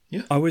 I mean,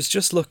 yeah. I was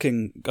just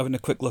having a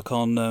quick look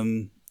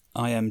on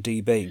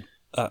IMDb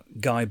at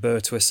Guy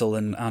Birtwistle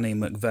and Annie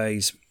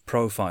McVeigh's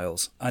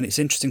profiles, and it's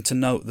interesting to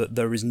note that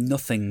there is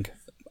nothing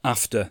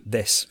after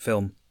this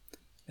film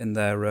in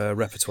their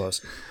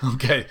repertoires.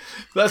 Okay,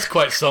 that's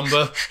quite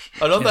somber.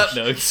 And on that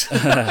note,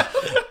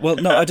 well,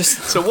 no, I just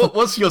so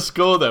what's your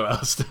score though,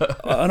 Alistair?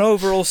 An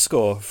overall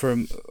score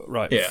from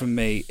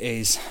me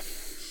is,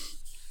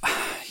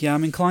 yeah,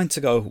 I'm inclined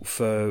to go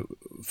for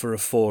a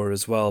 4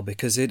 as well,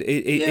 because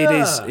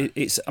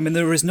it's. I mean,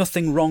 there is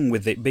nothing wrong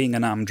with it being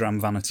an Amdram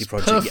vanity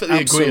project. You're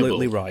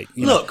absolutely right.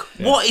 Look,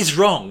 what is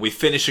wrong with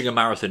finishing a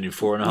marathon in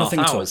 4.5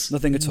 hours?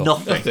 Nothing at all.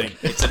 Nothing.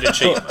 It's an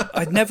achievement.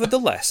 But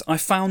nevertheless, I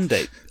found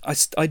it.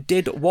 I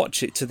did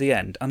watch it to the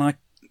end, and I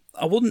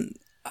wouldn't.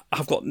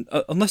 I've got,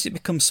 unless it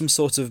becomes some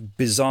sort of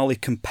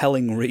bizarrely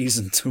compelling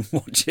reason to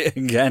watch it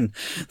again.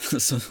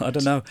 So, I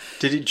don't know.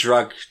 Did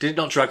it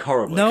not drag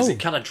horribly? No, 'cause it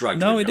kind of dragged.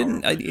 No, it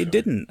didn't. It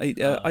didn't.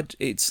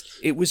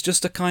 It was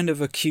just a kind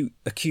of a cute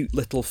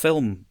little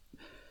film.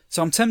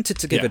 So I'm tempted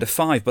to give it a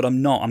 5, but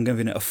I'm not. I'm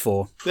giving it a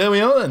 4. There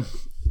we are then.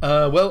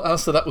 Well,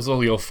 Alistair, that was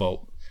all your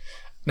fault.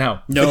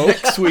 Now, No. for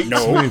next week's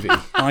movie.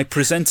 I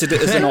presented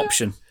it as an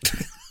option.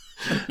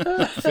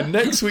 For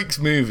next week's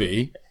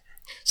movie,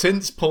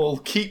 since Paul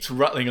keeps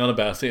rattling on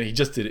about it, and he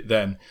just did it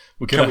then,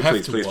 we're going to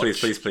have to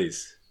watch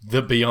please.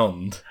 The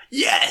Beyond.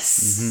 Yes!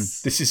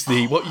 Mm-hmm. This is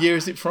what year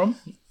is it from?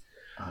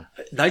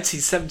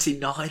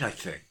 1979, I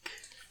think.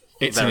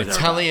 It's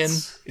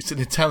an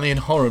Italian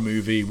horror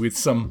movie with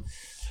some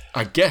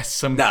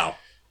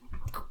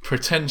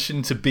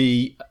pretension to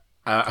be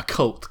a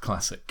cult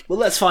classic. Well,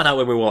 let's find out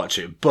when we watch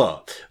it.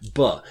 But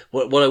what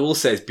I will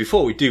say is,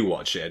 before we do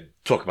watch it and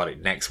talk about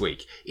it next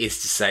week,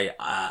 is to say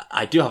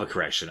I do have a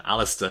correction,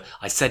 Alistair.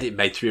 I said it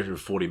made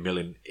 340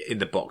 million at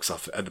the box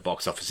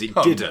office. It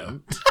didn't.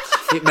 No.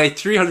 It made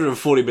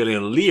 340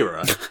 million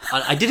lira,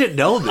 and I didn't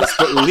know this,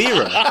 but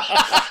lira.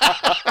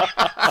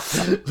 I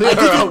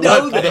didn't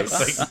know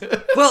this.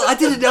 Well, I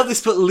didn't know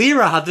this, but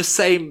lira had the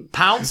same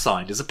pound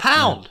sign as a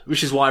pound,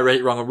 which is why I read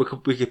it wrong on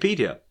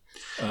Wikipedia.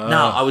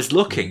 Now, I was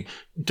looking.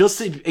 Does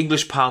the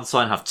English pound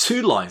sign have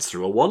 2 lines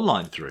through or 1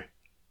 line through?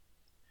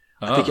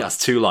 I think it has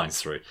 2 lines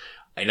through,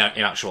 in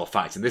actual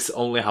fact. And this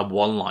only had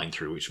 1 line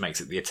through, which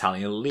makes it the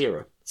Italian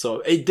lira.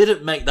 So it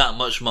didn't make that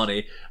much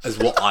money as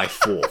what I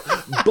thought.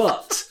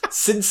 But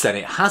since then,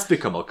 it has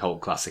become a cult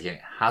classic, and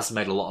it has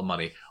made a lot of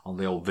money on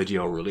the old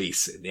video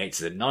release in the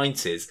 80s and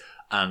 90s,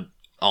 and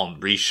on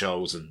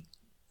re-shows and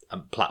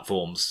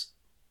platforms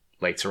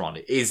later on.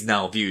 It is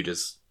now viewed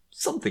as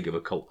something of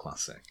a cult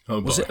classic.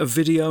 Oh, was it a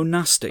video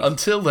nasty?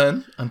 Until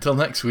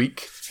next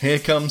week, here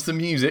comes the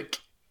music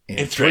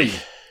in 3,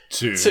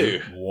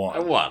 2,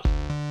 1.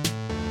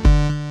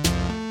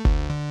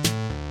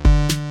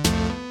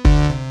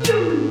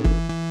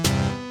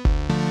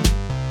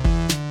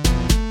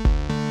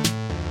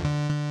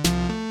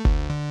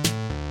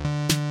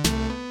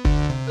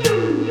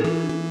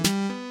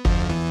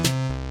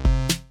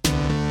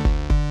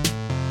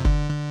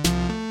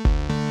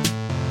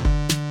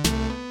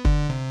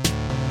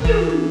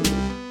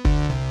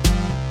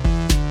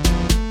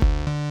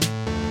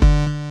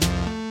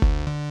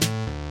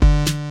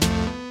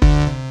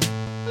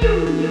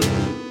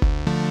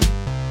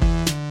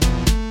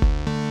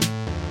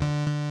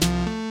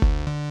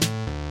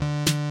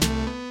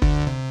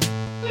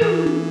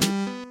 You